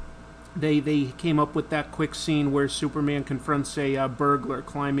they came up with that quick scene where Superman confronts a burglar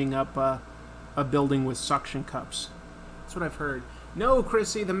climbing up a building with suction cups. That's what I've heard. No,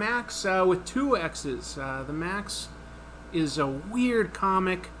 Chrissy, the Max with 2 X's. The Max is a weird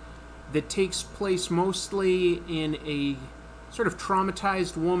comic that takes place mostly in a sort of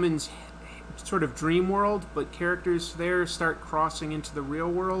traumatized woman's sort of dream world, but characters there start crossing into the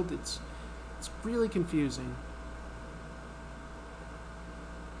real world. It's really confusing.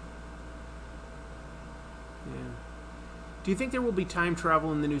 Yeah. Do you think there will be time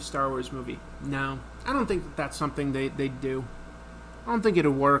travel in the new Star Wars movie? No. I don't think that's something they'd do. I don't think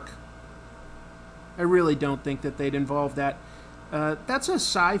it'd work. I really don't think that they'd involve that. That's a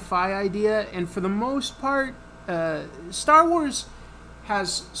sci-fi idea, and for the most part, Star Wars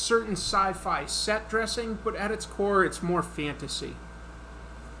has certain sci-fi set dressing, but at its core, it's more fantasy.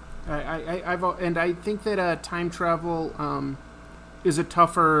 I think that time travel is a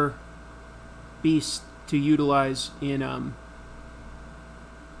tougher beast to utilize in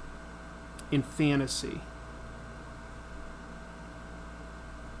fantasy.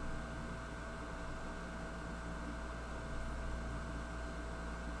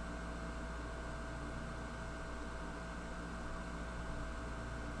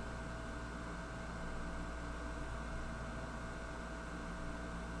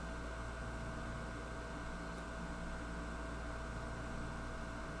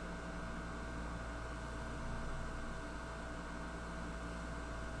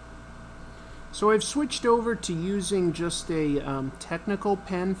 So I've switched over to using just a technical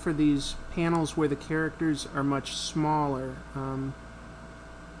pen for these panels where the characters are much smaller.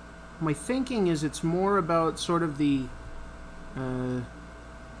 My thinking is it's more about sort of the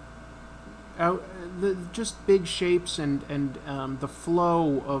just big shapes and the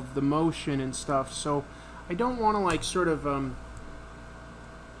flow of the motion and stuff. So I don't want to like sort of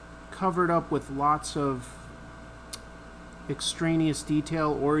cover it up with lots of extraneous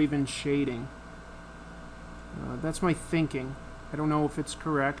detail or even shading. That's my thinking. I don't know if it's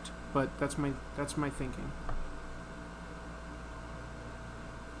correct, but that's my thinking.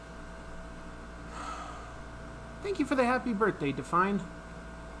 Thank you for the happy birthday, Defined.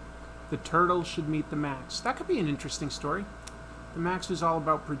 The turtle should meet the Max. That could be an interesting story. The Max is all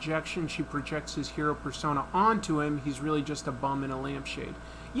about projection. She projects his hero persona onto him. He's really just a bum in a lampshade.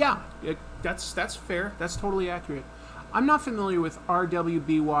 Yeah, that's fair. That's totally accurate. I'm not familiar with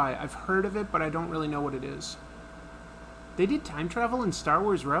RWBY. I've heard of it, but I don't really know what it is. They did time travel in Star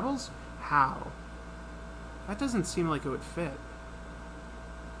Wars Rebels? How? That doesn't seem like it would fit.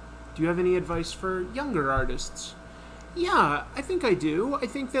 Do you have any advice for younger artists? Yeah, I think I do. I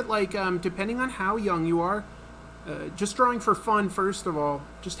think that, like, depending on how young you are, just drawing for fun, first of all,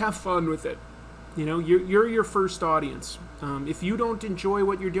 just have fun with it. You know, you're your first audience. If you don't enjoy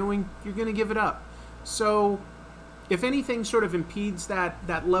what you're doing, you're going to give it up. So if anything sort of impedes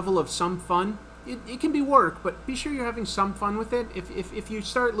that level of some fun, it can be work, but be sure you're having some fun with it. If you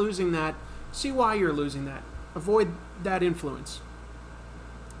start losing that, see why you're losing that. Avoid that influence.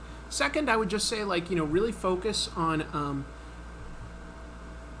 Second, I would just say, like, you know, really focus on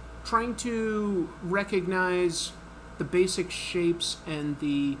trying to recognize the basic shapes and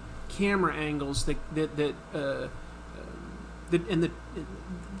the camera angles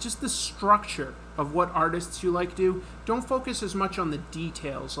just the structure of what artists you like do. Don't focus as much on the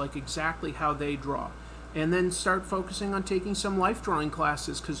details, like exactly how they draw. And then start focusing on taking some life drawing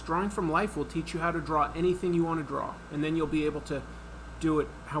classes, because drawing from life will teach you how to draw anything you want to draw. And then you'll be able to do it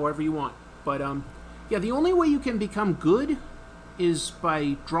however you want. But yeah, the only way you can become good is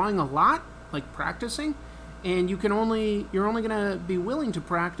by drawing a lot, like practicing. And you're only going to be willing to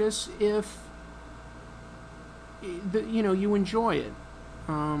practice if you enjoy it.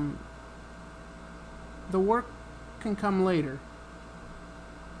 The work can come later.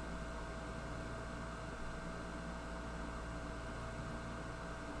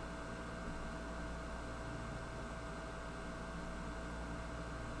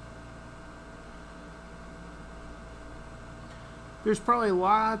 There's probably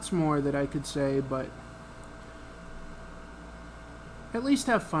lots more that I could say, but at least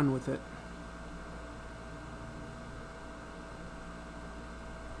have fun with it.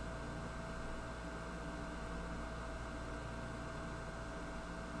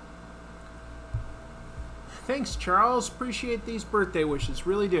 Thanks, Charles. Appreciate these birthday wishes.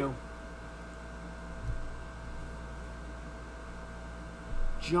 Really do.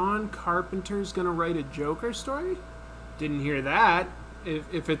 John Carpenter's gonna write a Joker story? Didn't hear that.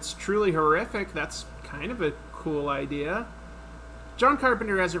 If it's truly horrific, that's kind of a cool idea. John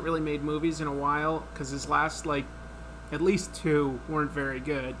Carpenter hasn't really made movies in a while, because his last, like, at least 2 weren't very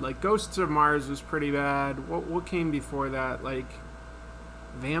good. Like, Ghosts of Mars was pretty bad. What came before that? Like,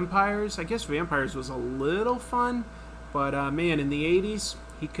 Vampires? I guess Vampires was a little fun, but man, in the 80s,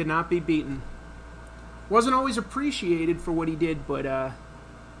 he could not be beaten. Wasn't always appreciated for what he did, but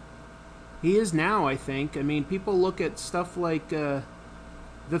he is now, I think. I mean, people look at stuff like The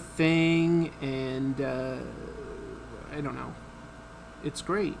Thing and I don't know. It's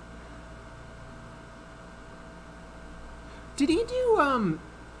great. Did he do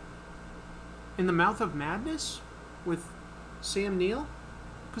In the Mouth of Madness with Sam Neill?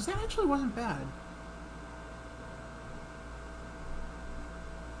 Because that actually wasn't bad.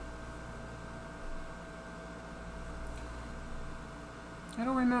 I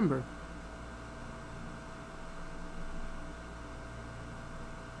don't remember.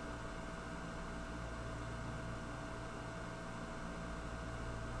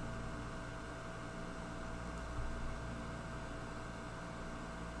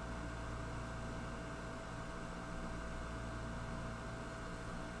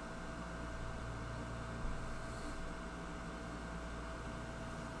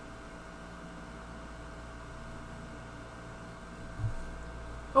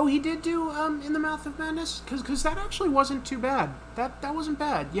 Oh, he did do In the Mouth of Madness? Because that actually wasn't too bad. That wasn't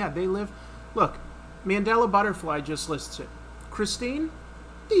bad. Yeah, They Live... Look, Mandela Butterfly just lists it. Christine?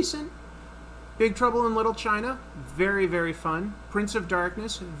 Decent. Big Trouble in Little China? Very, very fun. Prince of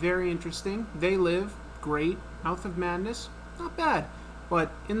Darkness? Very interesting. They Live? Great. Mouth of Madness? Not bad.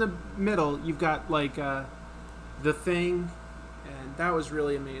 But in the middle, you've got, like, The Thing, and that was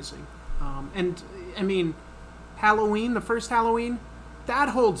really amazing. And, I mean, Halloween, the first Halloween... That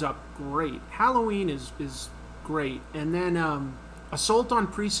holds up great. Halloween is great. And then Assault on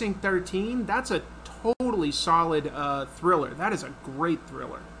Precinct 13, that's a totally solid thriller. That is a great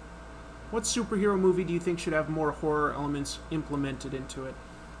thriller. What superhero movie do you think should have more horror elements implemented into it?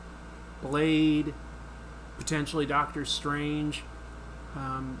 Blade, potentially Doctor Strange,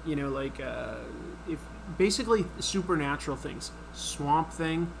 if basically supernatural things. Swamp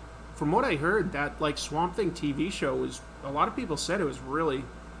Thing. From what I heard, that like Swamp Thing TV show was, a lot of people said it was really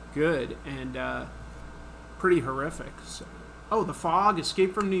good and pretty horrific. So, oh, The Fog,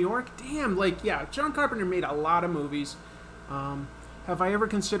 Escape from New York. Damn, like, yeah, John Carpenter made a lot of movies. Have I ever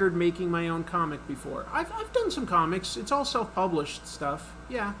considered making my own comic before? I've done some comics. It's all self-published stuff.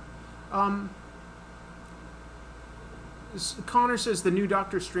 Yeah. Connor says the new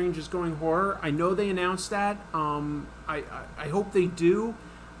Doctor Strange is going horror. I know they announced that. I hope they do.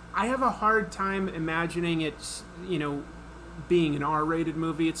 I have a hard time imagining it, being an R-rated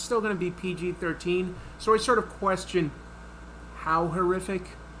movie. It's still going to be PG-13, so I sort of question how horrific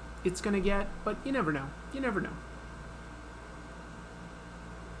it's going to get, but you never know. You never know.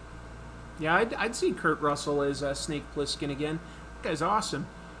 Yeah, I'd see Kurt Russell as Snake Plissken again. That guy's awesome.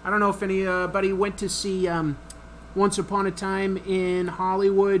 I don't know if anybody went to see Once Upon a Time in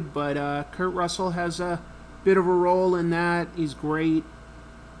Hollywood, but Kurt Russell has a bit of a role in that. He's great.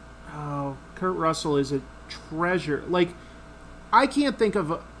 Oh, Kurt Russell is a treasure. Like, I can't think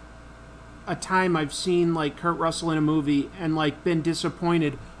of a time I've seen like Kurt Russell in a movie and like been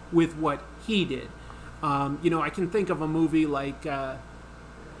disappointed with what he did. I can think of a movie like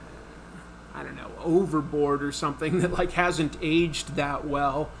I don't know, Overboard or something that like hasn't aged that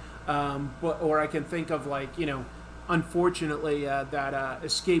well. Or I can think of like, unfortunately that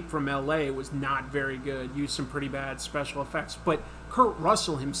Escape from LA was not very good. Used some pretty bad special effects, but Kurt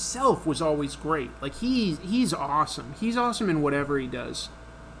Russell himself was always great. Like he's awesome. He's awesome in whatever he does.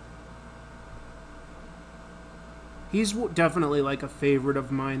 He's definitely like a favorite of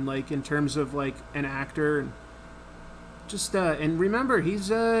mine, like in terms of like an actor. And just and remember,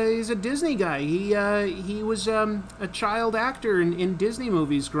 he's a Disney guy. He was a child actor in Disney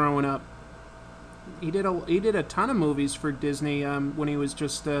movies growing up. He did a ton of movies for Disney when he was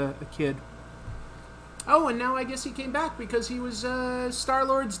just a kid. Oh, and now I guess he came back because he was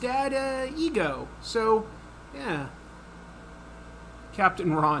Star-Lord's dad, Ego. So, yeah.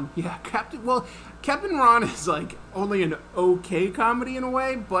 Captain Ron. Yeah, Captain Ron is like only an okay comedy in a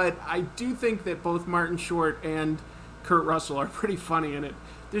way, but I do think that both Martin Short and Kurt Russell are pretty funny in it.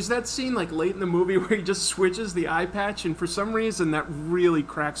 There's that scene like late in the movie where he just switches the eye patch, and for some reason that really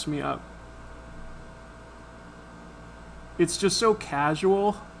cracks me up. It's just so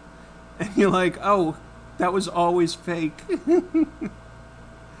casual, and you're like, oh, that was always fake.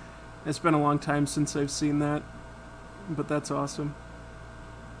 It's been a long time since I've seen that, but that's awesome.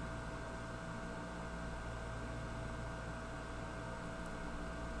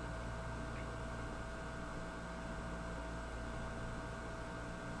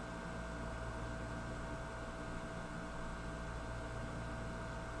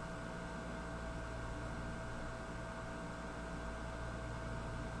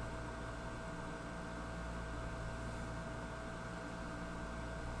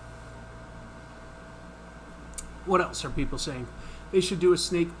 What else are people saying? They should do a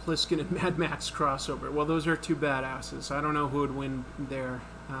Snake Plissken and Mad Max crossover. Well, those are two badasses. I don't know who would win there.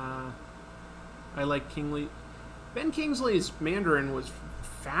 I like Kingsley. Ben Kingsley's Mandarin was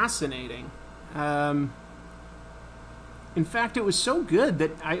fascinating. In fact, it was so good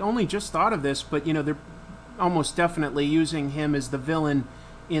that I only just thought of this, but they're almost definitely using him as the villain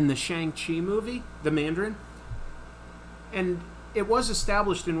in the Shang-Chi movie, the Mandarin. And it was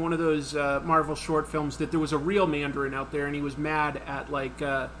established in one of those Marvel short films that there was a real Mandarin out there, and he was mad at like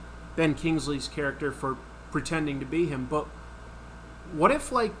Ben Kingsley's character for pretending to be him. But what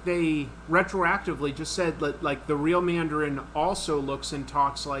if like they retroactively just said that like the real Mandarin also looks and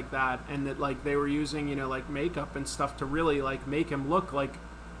talks like that, and that like they were using like makeup and stuff to really like make him look like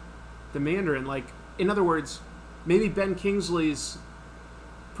the Mandarin? Like, in other words, maybe Ben Kingsley's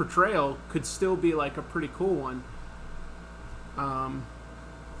portrayal could still be like a pretty cool one.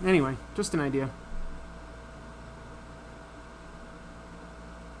 Anyway, just an idea.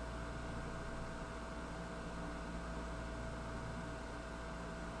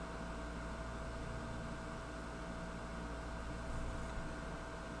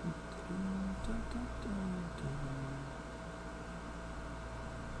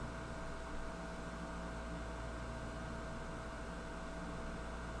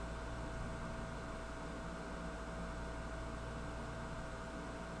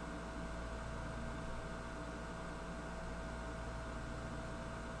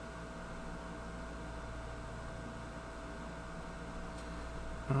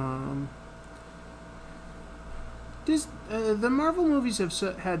 The Marvel movies have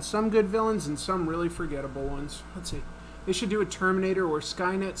had some good villains and some really forgettable ones. Let's see. They should do a Terminator where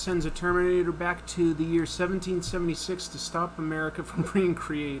Skynet sends a Terminator back to the year 1776 to stop America from being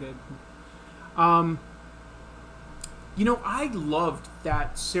created. I loved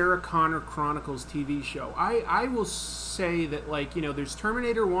that Sarah Connor Chronicles TV show. I will say that, like, there's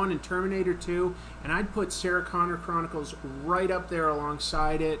Terminator 1 and Terminator 2, and I'd put Sarah Connor Chronicles right up there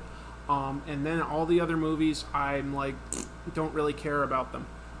alongside it. And then all the other movies, I'm like, don't really care about them.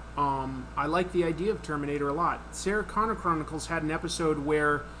 I like the idea of Terminator a lot. Sarah Connor Chronicles had an episode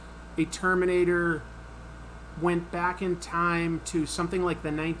where a Terminator went back in time to something like the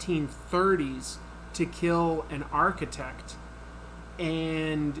 1930s to kill an architect.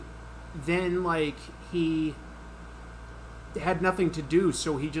 And then, like, he had nothing to do,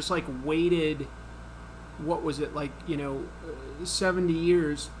 so he just, like, waited, what was it, like, 70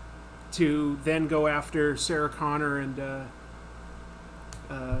 years to then go after Sarah Connor and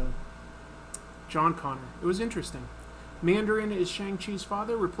John Connor. It was interesting. Mandarin is Shang-Chi's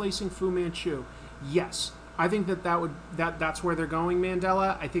father, replacing Fu Manchu. Yes, I think that's where they're going,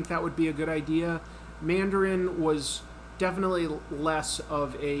 Mandela. I think that would be a good idea. Mandarin was definitely less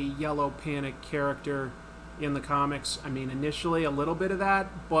of a Yellow Panic character in the comics. I mean, initially a little bit of that,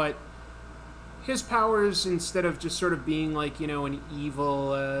 but his powers, instead of just sort of being like, you know, an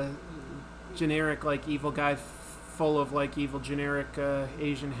evil, generic, like, evil guy full of, like, evil generic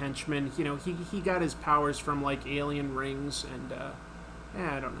Asian henchmen, you know, he got his powers from, like, alien rings, and,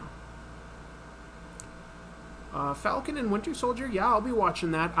 I don't know. Falcon and Winter Soldier, yeah, I'll be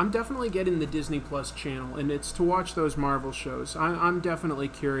watching that. I'm definitely getting the Disney Plus channel, and it's to watch those Marvel shows. I'm definitely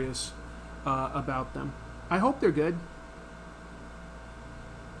curious about them. I hope they're good.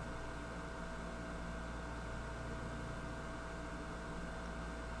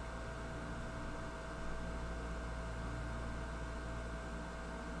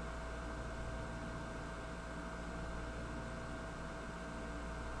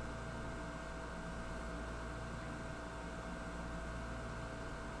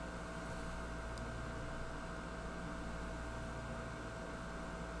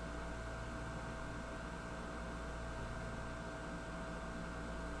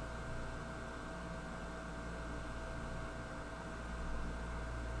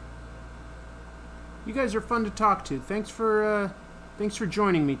 You guys are fun to talk to. Thanks for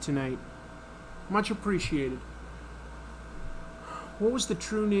joining me tonight. Much appreciated. What was the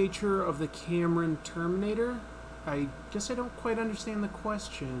true nature of the Cameron Terminator? I guess I don't quite understand the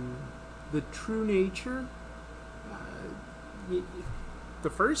question. The true nature? The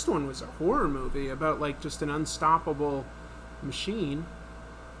first one was a horror movie about, like, just an unstoppable machine.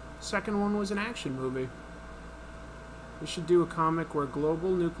 The second one was an action movie. They should do a comic where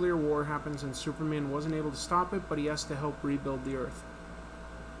global nuclear war happens and Superman wasn't able to stop it, but he has to help rebuild the Earth.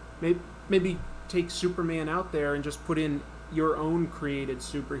 Maybe take Superman out there and just put in your own created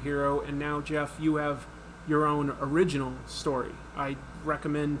superhero, and now, Jeff, you have your own original story. I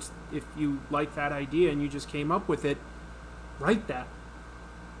recommend, if you like that idea and you just came up with it, write that.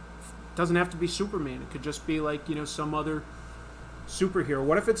 It doesn't have to be Superman. It could just be, like, you know, some other superhero.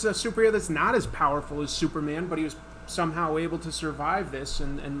 What if it's a superhero that's not as powerful as Superman, but he was somehow able to survive this,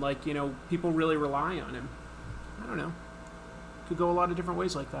 and like, you know, people really rely on him? I don't know. Could go a lot of different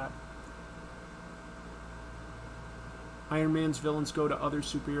ways like that. Iron Man's villains go to other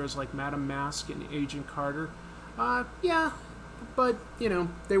superheroes like Madame Mask and Agent Carter. Yeah, but, you know,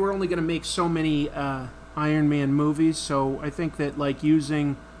 they were only going to make so many Iron Man movies, so I think that, like,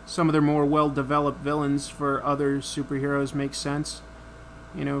 using some of their more well-developed villains for other superheroes makes sense.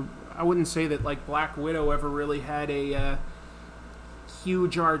 You know, I wouldn't say that, like, Black Widow ever really had a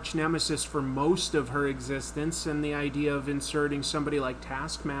huge arch nemesis for most of her existence, and the idea of inserting somebody like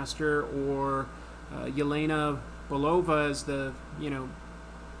Taskmaster or Yelena Belova as the, you know,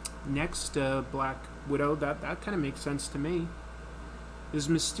 next Black Widow, that kind of makes sense to me. Is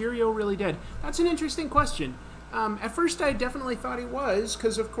Mysterio really dead? That's an interesting question. At first I definitely thought he was,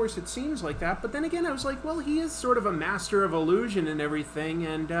 because of course it seems like that, but then again I was like, well, he is sort of a master of illusion and everything,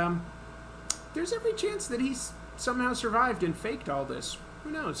 and there's every chance that he's somehow survived and faked all this.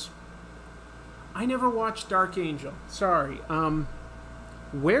 Who knows? I never watched Dark Angel. Sorry.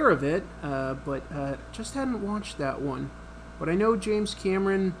 Aware of it, but just hadn't watched that one. But I know James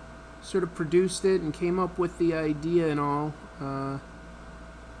Cameron sort of produced it and came up with the idea and all.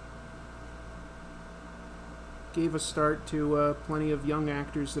 Gave a start to plenty of young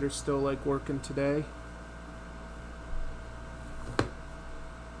actors that are still, like, working today.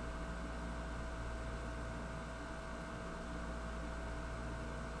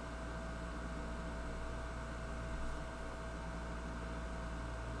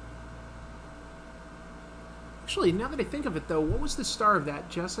 Actually, now that I think of it, though, what was the star of that?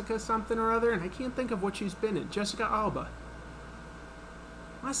 Jessica something or other? And I can't think of what she's been in. Jessica Alba.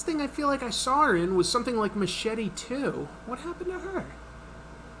 Last thing I feel like I saw her in was something like Machete 2. What happened to her?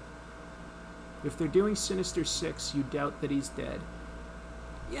 If they're doing Sinister 6, you doubt that he's dead.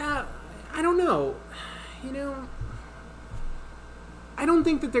 Yeah, I don't know. You know, I don't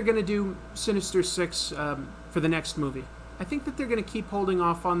think that they're going to do Sinister 6 for the next movie. I think that they're going to keep holding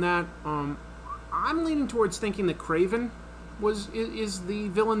off on that. I'm leaning towards thinking that Kraven is the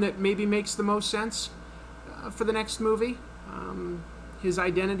villain that maybe makes the most sense for the next movie. His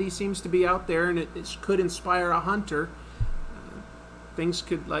identity seems to be out there, and it could inspire a hunter. Things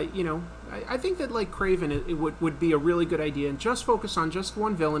could, like, you know, I think that, like, Kraven, it would be a really good idea, and just focus on just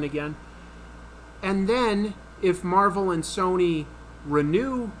one villain again. And then, if Marvel and Sony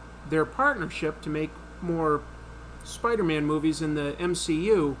renew their partnership to make more Spider-Man movies in the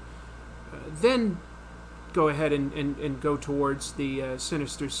MCU, then go ahead and go towards the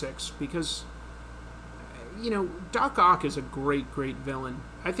Sinister Six, because Doc Ock is a great villain.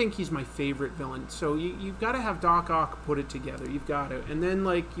 I think he's my favorite villain. So you've got to have Doc Ock put it together. You've got to. And then,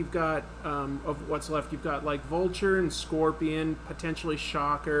 you've got, of what's left, you've got, Vulture and Scorpion, potentially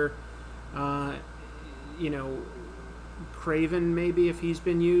Shocker, Kraven, maybe, if he's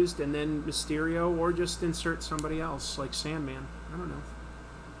been used, and then Mysterio, or just insert somebody else, like Sandman. I don't know.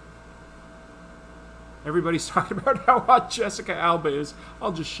 Everybody's talking about how hot Jessica Alba is.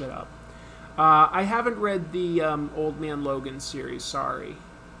 I'll just shut up. I haven't read the Old Man Logan series, sorry.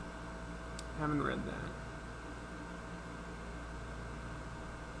 Haven't read that.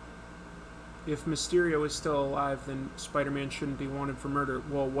 If Mysterio is still alive, then Spider-Man shouldn't be wanted for murder.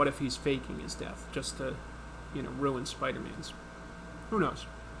 Well, what if he's faking his death just to, ruin Spider-Man's? Who knows?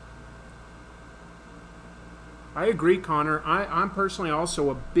 I agree, Connor. I'm personally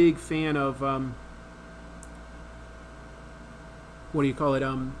also a big fan of, what do you call it,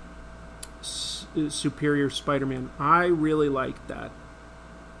 Superior Spider-Man. I really liked that.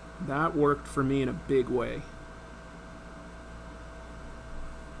 That worked for me in a big way.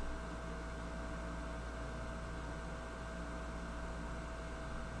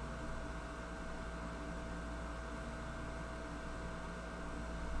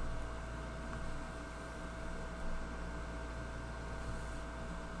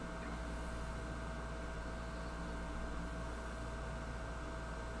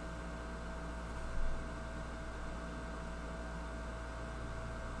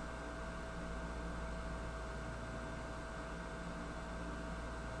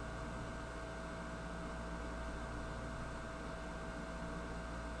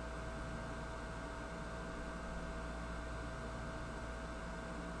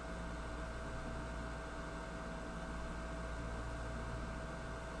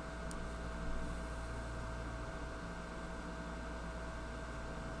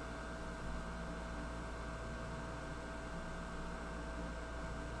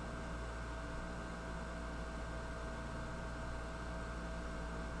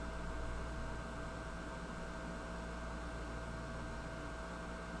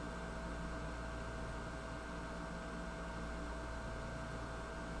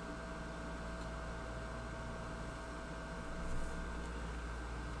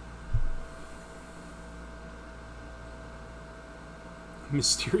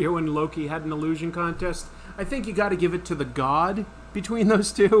 Mysterio and Loki had an illusion contest. I think you got to give it to the god between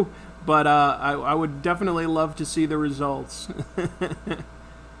those two, but I would definitely love to see the results.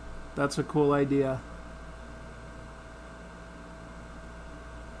 That's a cool idea.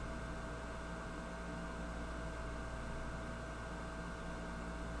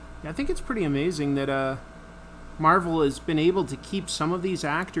 Yeah, I think it's pretty amazing that Marvel has been able to keep some of these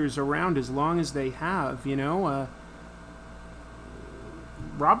actors around as long as they have,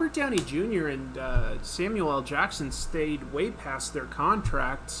 Robert Downey Jr. and Samuel L. Jackson stayed way past their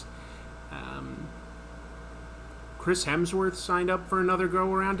contracts. Chris Hemsworth signed up for another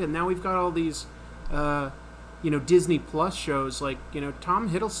go-around, and now we've got all these, Disney Plus shows. Tom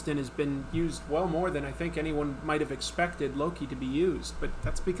Hiddleston has been used well more than I think anyone might have expected Loki to be used. But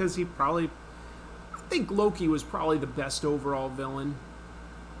that's because I think Loki was probably the best overall villain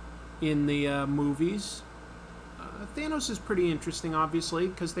in the movies. Thanos is pretty interesting, obviously,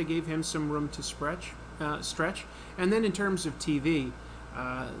 because they gave him some room to stretch. And then in terms of TV,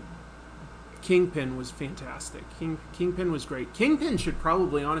 Kingpin was fantastic. Kingpin was great. Kingpin should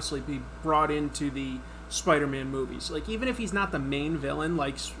probably, honestly, be brought into the Spider-Man movies. Even if he's not the main villain,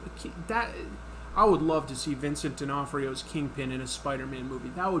 that, I would love to see Vincent D'Onofrio's Kingpin in a Spider-Man movie.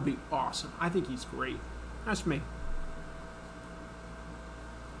 That would be awesome. I think he's great. That's me.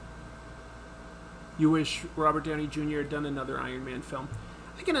 You wish Robert Downey Jr. had done another Iron Man film.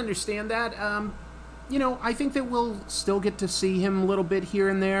 I can understand that. I think that we'll still get to see him a little bit here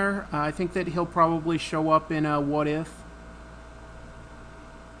and there. I think that he'll probably show up in What If.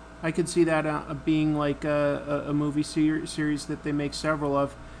 I could see that being like a movie series that they make several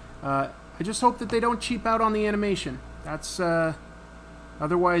of. I just hope that they don't cheap out on the animation. That's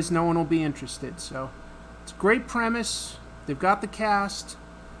otherwise no one will be interested. So it's a great premise. They've got the cast.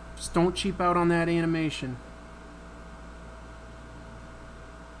 Just don't cheap out on that animation.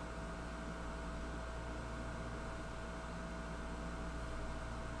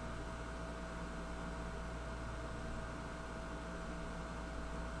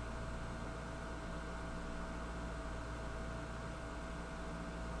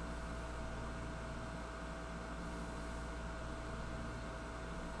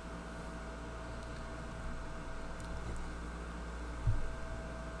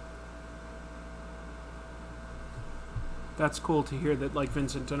 That's cool to hear that, like,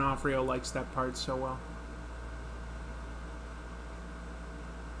 Vincent D'Onofrio likes that part so well.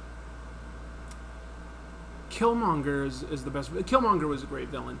 Killmonger is the best. Killmonger was a great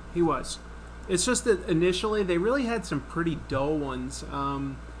villain. He was. It's just that initially they really had some pretty dull ones.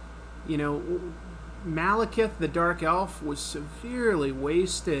 You know, Malekith, the Dark Elf, was severely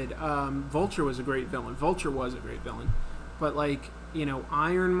wasted. Vulture was a great villain. But, like, you know,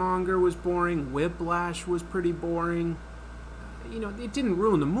 Ironmonger was boring. Whiplash was pretty boring. You know, it didn't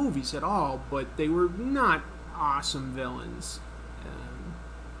ruin the movies at all, but they were not awesome villains.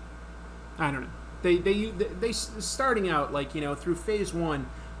 I don't know. They starting out, like, you know, through phase 1,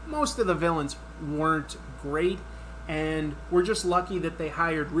 most of the villains weren't great, and we're just lucky that they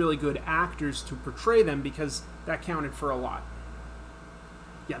hired really good actors to portray them, because that counted for a lot.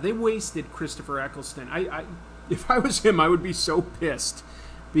 Yeah, they wasted Christopher Eccleston. If I was him, I would be so pissed,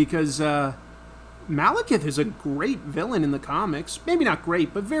 because Malekith is a great villain in the comics. Maybe not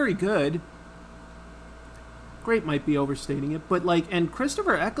great, but very good. Great might be overstating it, but, like, and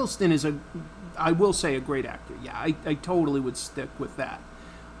Christopher Eccleston is I will say, a great actor. Yeah, I totally would stick with that.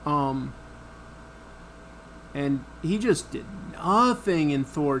 And he just did nothing in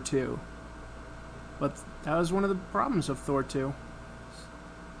Thor 2. But that was one of the problems of Thor 2.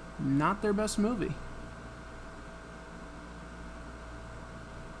 Not their best movie.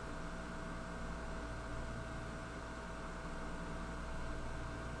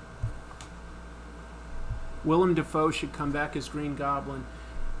 Willem Dafoe should come back as Green Goblin.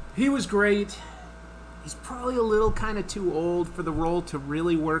 He was great. He's probably a little kind of too old for the role to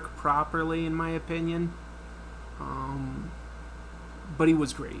really work properly, in my opinion. But he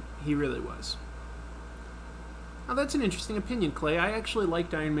was great. He really was. Now, that's an interesting opinion, Clay. I actually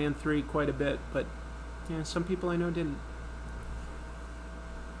liked Iron Man 3 quite a bit, but yeah, some people I know didn't.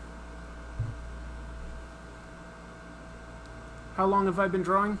 How long have I been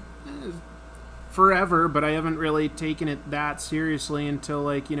drawing? Forever, but I haven't really taken it that seriously until,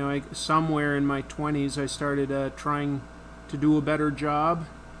 like, you know, somewhere in my 20s I started trying to do a better job.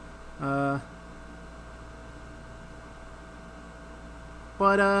 Yeah,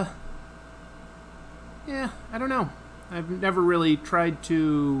 I don't know. I've never really tried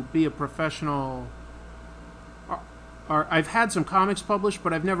to be a professional. Or I've had some comics published,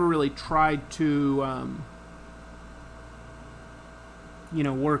 but I've never really tried to you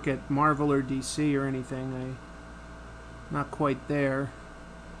know, work at Marvel or DC or anything. Not quite there.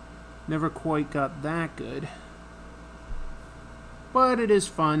 Never quite got that good. But it is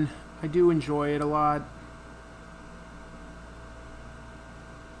fun. I do enjoy it a lot.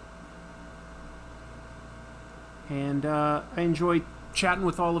 And I enjoy chatting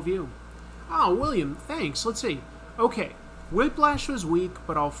with all of you. Oh, William, thanks. Let's see. Okay, Whiplash was weak,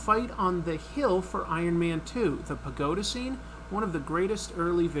 but I'll fight on the hill for Iron Man 2. The pagoda scene? One of the greatest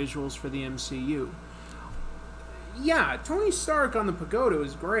early visuals for the MCU. Yeah, Tony Stark on the pagoda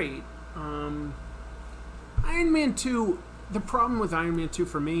is great. Iron Man 2, the problem with Iron Man 2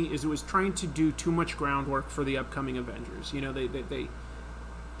 for me is it was trying to do too much groundwork for the upcoming Avengers. You know,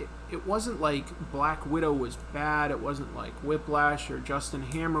 it wasn't like Black Widow was bad, it wasn't like Whiplash or Justin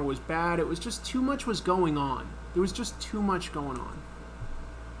Hammer was bad, it was just too much was going on. There was just too much going on.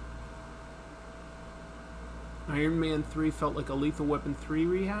 Iron Man 3 felt like a Lethal Weapon 3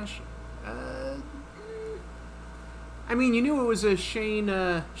 rehash. I mean, you knew it was a Shane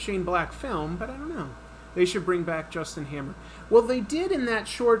Black film, but I don't know. They should bring back Justin Hammer. Well, they did in that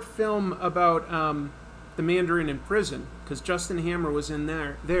short film about the Mandarin in prison, because Justin Hammer was in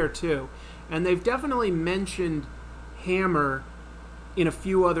there too. And they've definitely mentioned Hammer in a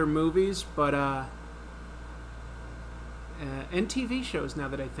few other movies, but and TV shows, now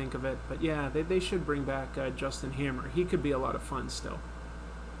that I think of it. But yeah, they should bring back Justin Hammer. He could be a lot of fun still.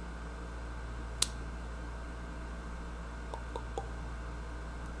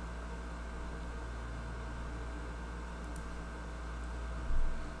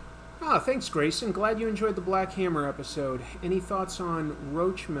 Ah, thanks, Grayson. Glad you enjoyed the Black Hammer episode. Any thoughts on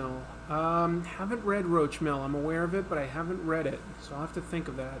Roachmill? Haven't read Roachmill. I'm aware of it, but I haven't read it, so I'll have to think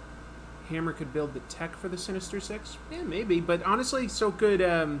of that. Hammer could build the tech for the Sinister Six? Yeah, maybe, but honestly, so could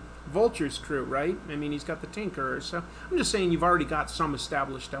Vulture's crew, right? I mean, he's got the Tinkerer, so I'm just saying you've already got some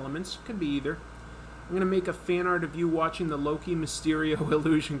established elements. Could be either. I'm going to make a fan art of you watching the Loki Mysterio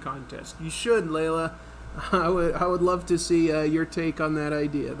illusion contest. You should, Layla. I would love to see your take on that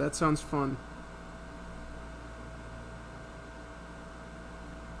idea. That sounds fun.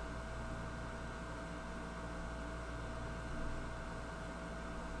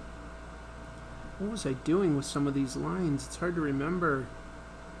 What was I doing with some of these lines? It's hard to remember.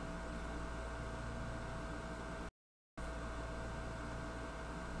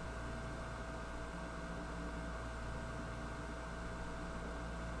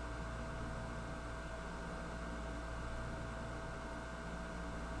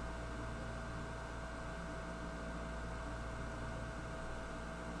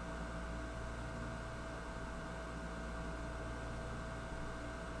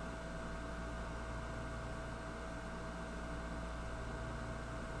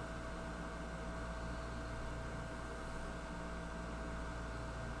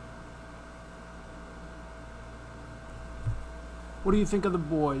 What do you think of The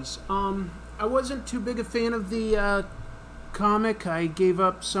Boys? I wasn't too big a fan of the comic. I gave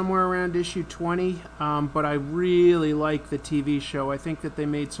up somewhere around issue 20, but I really like the TV show. I think that they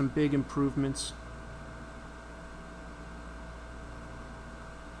made some big improvements.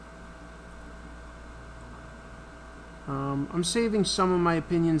 I'm saving some of my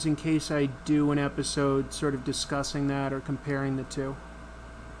opinions in case I do an episode sort of discussing that or comparing the two.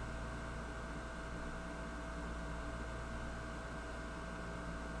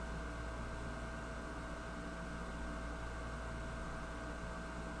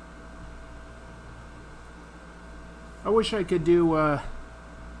 I wish I could do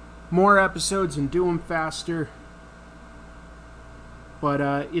more episodes and do them faster, but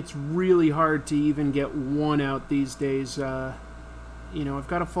it's really hard to even get one out these days. You know, I've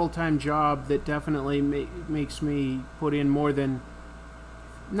got a full-time job that definitely makes me put in more than,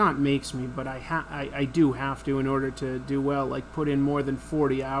 not makes me, but I do have to in order to do well, like put in more than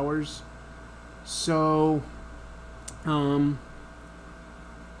 40 hours. So, you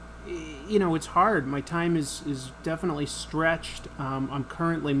know, it's hard. My time is definitely stretched. I'm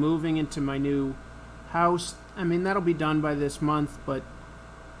currently moving into my new house. I mean, that'll be done by this month, but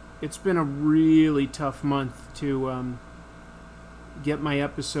it's been a really tough month to get my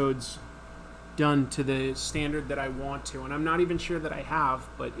episodes done to the standard that I want to, and I'm not even sure that I have,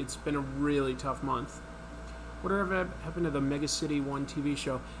 but it's been a really tough month. Whatever happened to the Mega City 1 TV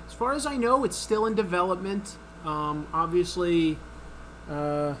show? As far as I know, it's still in development. Obviously,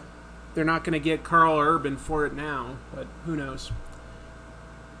 they're not going to get Carl Urban for it now, but who knows?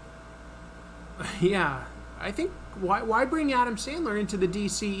 Yeah, I think, why bring Adam Sandler into the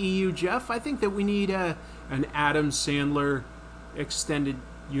DCEU, Jeff? I think that we need an Adam Sandler extended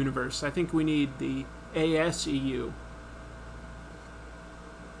universe. I think we need the ASEU.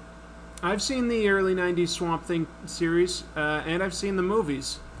 I've seen the early 90s Swamp Thing series, and I've seen the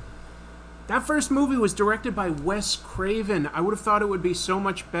movies. That first movie was directed by Wes Craven. I would have thought it would be so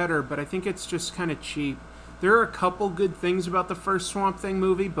much better, but I think it's just kind of cheap. There are a couple good things about the first Swamp Thing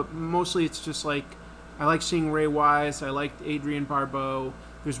movie, but mostly it's just like, I like seeing Ray Wise, I liked Adrienne Barbeau.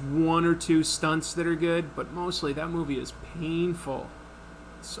 There's one or two stunts that are good, but mostly that movie is painful.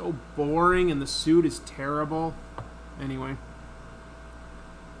 It's so boring, and the suit is terrible. Anyway.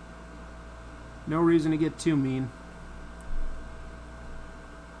 No reason to get too mean.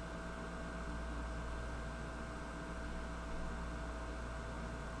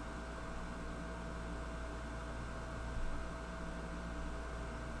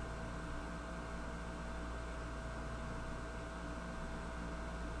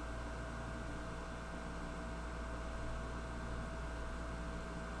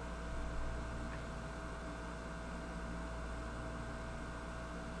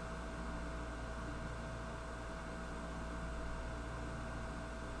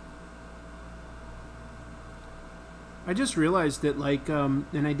 I just realized that, like, and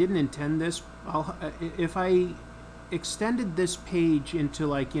I didn't intend this. If I extended this page into,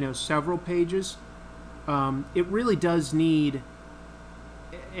 like, you know, several pages, it really does need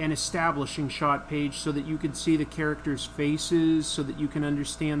an establishing shot page so that you can see the characters' faces, so that you can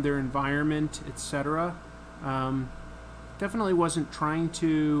understand their environment, etc. Definitely wasn't trying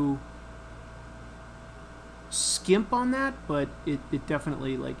to skimp on that, but it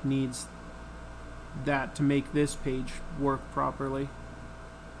definitely, like, needs that to make this page work properly.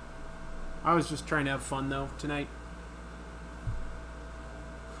 I was just trying to have fun, though, tonight.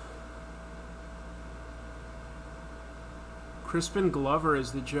 Crispin Glover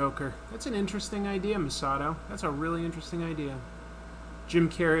is the Joker. That's an interesting idea, Masato. That's a really interesting idea. Jim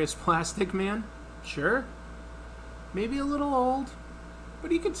Carrey as Plastic Man? Sure. Maybe a little old,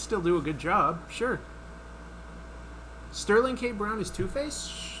 but he could still do a good job. Sure. Sterling K. Brown as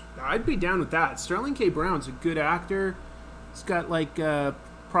Two-Face? I'd be down with that. Sterling K. Brown's a good actor. He's got, like, a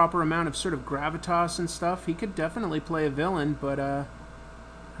proper amount of sort of gravitas and stuff. He could definitely play a villain, but, I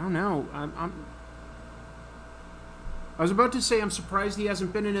don't know. I was about to say I'm surprised he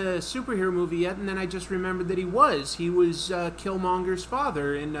hasn't been in a superhero movie yet, and then I just remembered that he was. He was Killmonger's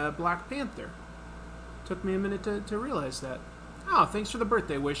father in Black Panther. Took me a minute to realize that. Oh, thanks for the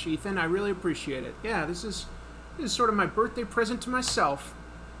birthday wish, Ethan. I really appreciate it. Yeah, this is sort of my birthday present to myself.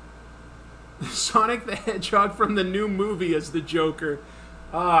 Sonic the Hedgehog from the new movie as the Joker.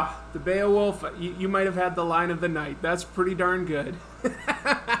 Ah, the Beowulf, you might have had the line of the night. That's pretty darn good.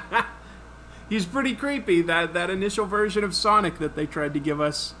 He's pretty creepy, that initial version of Sonic that they tried to give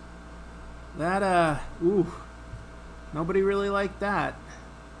us. That, ooh, nobody really liked that.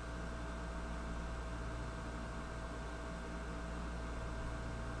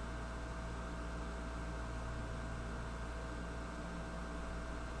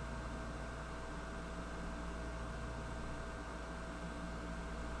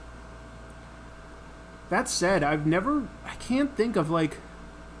 That said, I can't think of like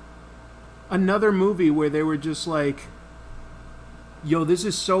another movie where they were just like, yo, this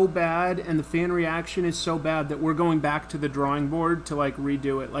is so bad and the fan reaction is so bad that we're going back to the drawing board to like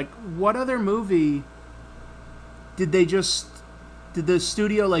redo it. Like, what other movie did the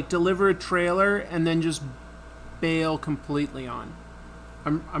studio like deliver a trailer and then just bail completely on?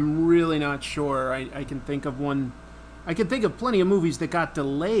 I'm really not sure. I can think of one. I can think of plenty of movies that got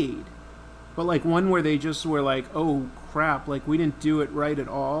delayed, but like one where they just were like, oh crap, like we didn't do it right at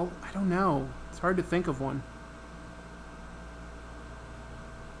all. I don't know. It's hard to think of one.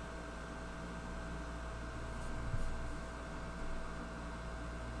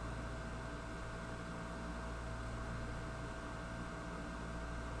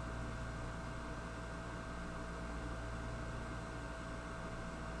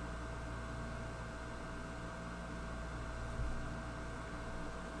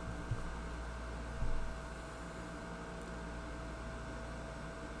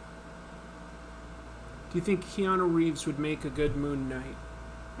 Do you think Keanu Reeves would make a good Moon Knight?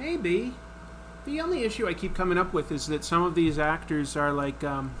 Maybe. The only issue I keep coming up with is that some of these actors are like,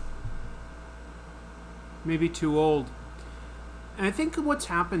 maybe too old. And I think what's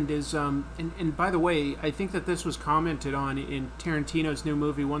happened is, and by the way, I think that this was commented on in Tarantino's new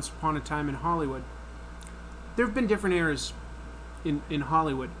movie, Once Upon a Time in Hollywood. There have been different eras in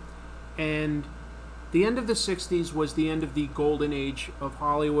Hollywood. And the end of the 60s was the end of the golden age of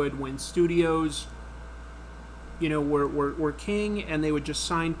Hollywood, when studios, you know, were king, and they would just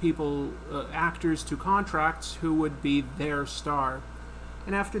sign people, actors, to contracts who would be their star.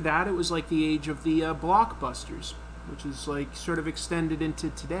 And after that, it was like the age of the blockbusters, which is like sort of extended into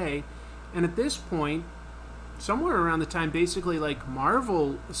today. And at this point, somewhere around the time basically like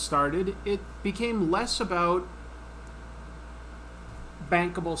Marvel started, it became less about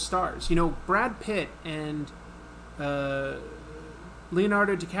bankable stars. You know, Brad Pitt and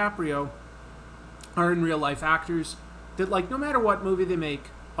Leonardo DiCaprio are in real life actors that, like, no matter what movie they make,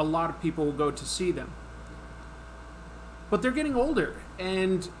 a lot of people will go to see them. But they're getting older,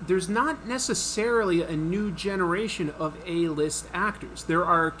 and there's not necessarily a new generation of A-list actors. There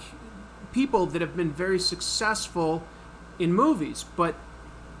are people that have been very successful in movies, but,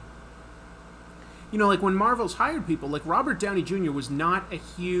 you know, like when Marvel's hired people, like Robert Downey Jr. was not a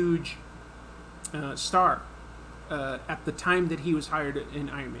huge star at the time that he was hired in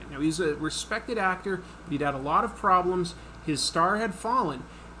Iron Man. Now, he's a respected actor, but he'd had a lot of problems. His star had fallen,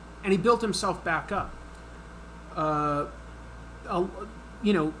 and he built himself back up.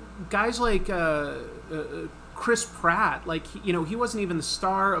 You know, guys like Chris Pratt, like, you know, he wasn't even the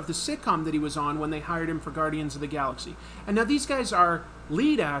star of the sitcom that he was on when they hired him for Guardians of the Galaxy. And now these guys are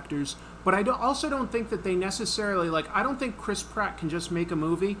lead actors, but I also don't think that they necessarily, like, I don't think Chris Pratt can just make a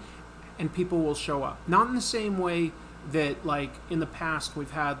movie and people will show up. Not in the same way that, like, in the past we've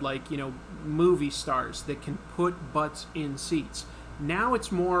had, like, you know, movie stars that can put butts in seats. Now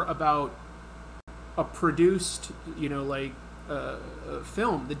it's more about a produced, you know, like,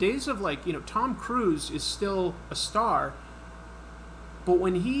 film. The days of, like, you know, Tom Cruise is still a star, but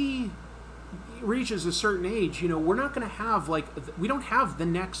when he reaches a certain age, you know, we're not going to have, like, we don't have the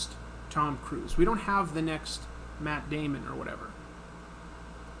next Tom Cruise. We don't have the next Matt Damon or whatever.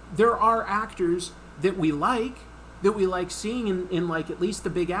 There are actors that we like seeing in like at least the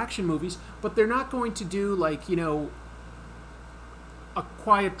big action movies, but they're not going to do, like, you know, a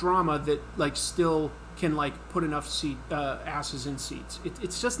quiet drama that, like, still can, like, put enough asses in seats.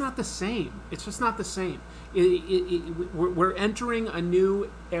 It's just not the same. It's just not the same. We're entering a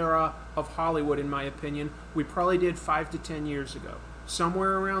new era of Hollywood, in my opinion. We probably did 5 to 10 years ago.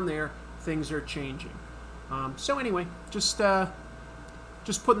 Somewhere around there, things are changing. So anyway, just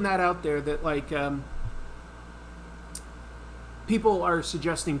putting that out there, that, like, people are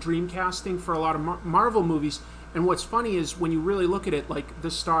suggesting dream casting for a lot of Marvel movies. And what's funny is when you really look at it, like,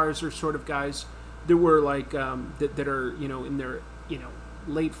 the stars are sort of guys that were, like, that are, you know, in their, you know,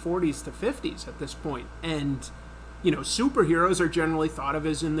 late 40s to 50s at this point. And, you know, superheroes are generally thought of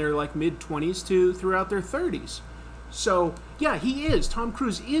as in their, like, mid-20s to throughout their 30s. So, yeah, he is. Tom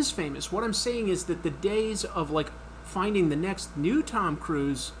Cruise is famous. What I'm saying is that the days of, like, finding the next new Tom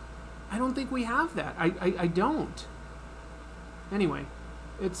Cruise, I don't think we have that. I don't. Anyway,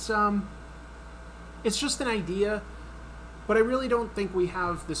 it's just an idea, but I really don't think we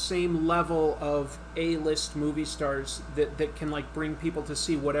have the same level of A-list movie stars that can, like, bring people to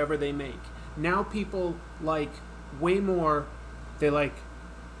see whatever they make. Now people like way more, they like,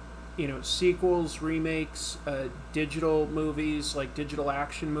 you know, sequels, remakes, digital movies, like digital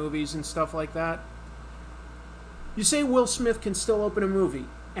action movies and stuff like that. You say Will Smith can still open a movie,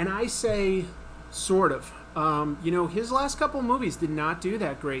 and I say Sort of. You know, his last couple movies did not do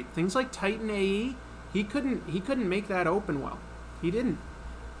that great. Things like Titan AE, he couldn't make that open well. He didn't.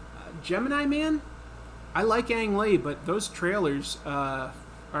 Gemini Man, I like Ang Lee, but those trailers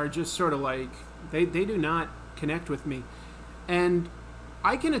are just sort of like they do not connect with me. And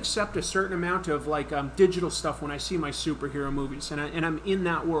I can accept a certain amount of like digital stuff when I see my superhero movies, and I'm in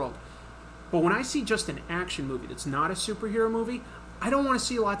that world. But when I see just an action movie that's not a superhero movie, I don't want to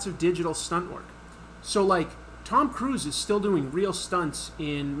see lots of digital stunt work. So, like, Tom Cruise is still doing real stunts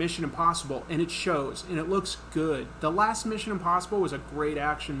in Mission Impossible, and it shows, and it looks good. The last Mission Impossible was a great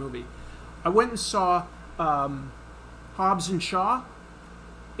action movie. I went and saw Hobbs and Shaw.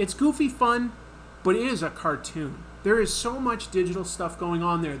 It's goofy fun, but it is a cartoon. There is so much digital stuff going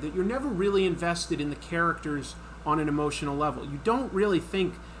on there that you're never really invested in the characters on an emotional level. You don't really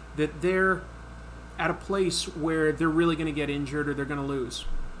think that they're at a place where they're really going to get injured or they're going to lose.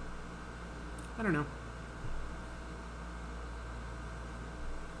 I don't know.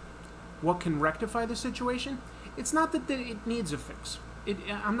 What can rectify the situation? It's not that it needs a fix.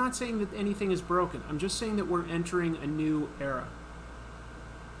 I'm not saying that anything is broken. I'm just saying that we're entering a new era.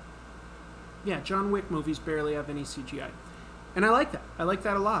 Yeah, John Wick movies barely have any CGI. And I like that. I like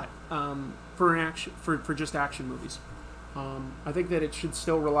that a lot for just action movies. I think that it should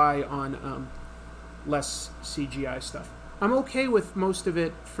still rely on less CGI stuff. I'm okay with most of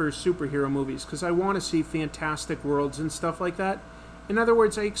it for superhero movies because I want to see fantastic worlds and stuff like that. In other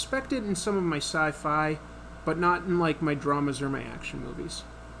words, I expect it in some of my sci-fi, but not in like my dramas or my action movies.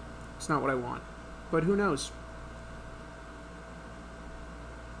 It's not what I want. But who knows?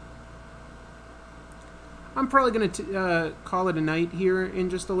 I'm probably going to call it a night here in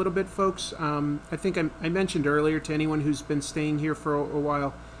just a little bit, folks. I think I mentioned earlier to anyone who's been staying here for a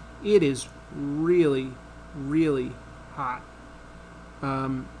while, it is really, really hot.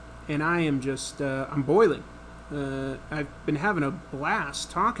 And I am just, I'm boiling. I've been having a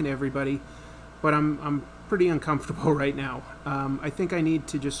blast talking to everybody, but I'm pretty uncomfortable right now. I think I need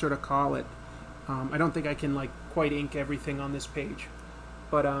to just sort of call it. I don't think I can like quite ink everything on this page,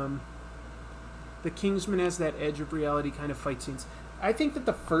 but the Kingsman has that edge of reality kind of fight scenes. I think that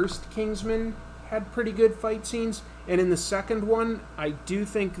the first Kingsman had pretty good fight scenes, and in the second one, I do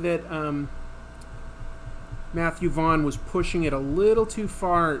think that Matthew Vaughn was pushing it a little too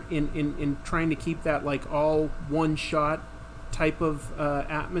far in trying to keep that like all one-shot type of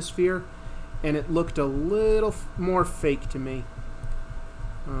atmosphere, and it looked a little more fake to me.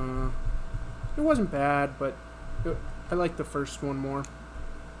 It wasn't bad, but I liked the first one more.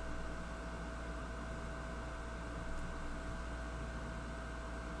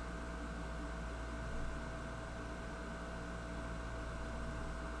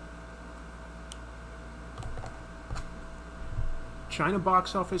 China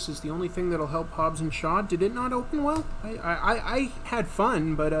box office is the only thing that'll help Hobbs and Shaw. Did it not open well? I had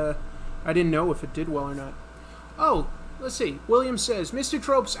fun, but I didn't know if it did well or not. Oh, let's see. William says, Mr.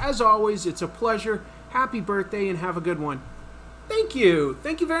 Tropes, as always, it's a pleasure. Happy birthday and have a good one. Thank you.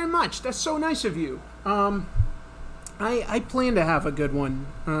 Thank you very much. That's so nice of you. I plan to have a good one.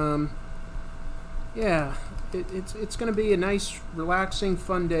 Yeah, it's going to be a nice, relaxing,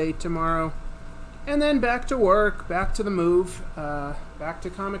 fun day tomorrow. And then back to work, back to the move, back to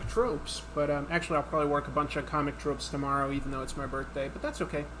Comic Tropes. But actually, I'll probably work a bunch of Comic Tropes tomorrow, even though it's my birthday. But that's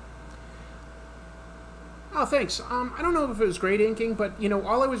okay. Oh, thanks. I don't know if it was great inking, but you know,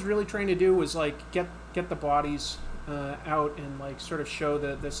 all I was really trying to do was like get the bodies out and like sort of show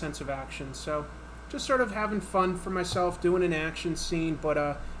the sense of action. So just sort of having fun for myself, doing an action scene. But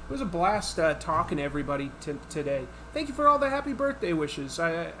it was a blast talking to everybody today. Thank you for all the happy birthday wishes.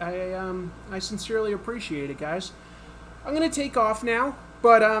 I sincerely appreciate it, guys. I'm gonna take off now,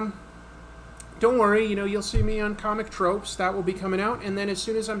 but don't worry. You know, you'll see me on Comic Tropes. That will be coming out, and then as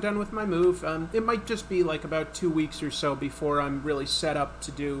soon as I'm done with my move, it might just be like about 2 weeks or so before I'm really set up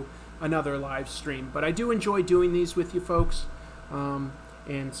to do another live stream. But I do enjoy doing these with you folks,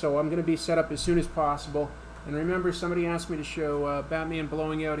 and so I'm gonna be set up as soon as possible. And remember, somebody asked me to show Batman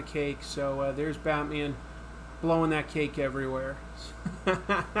blowing out a cake, so there's Batman blowing that cake everywhere.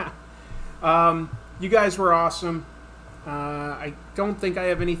 You guys were awesome. I don't think I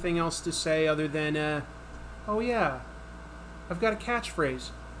have anything else to say other than, oh yeah, I've got a catchphrase.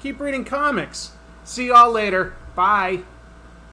 Keep reading comics. See y'all later. Bye.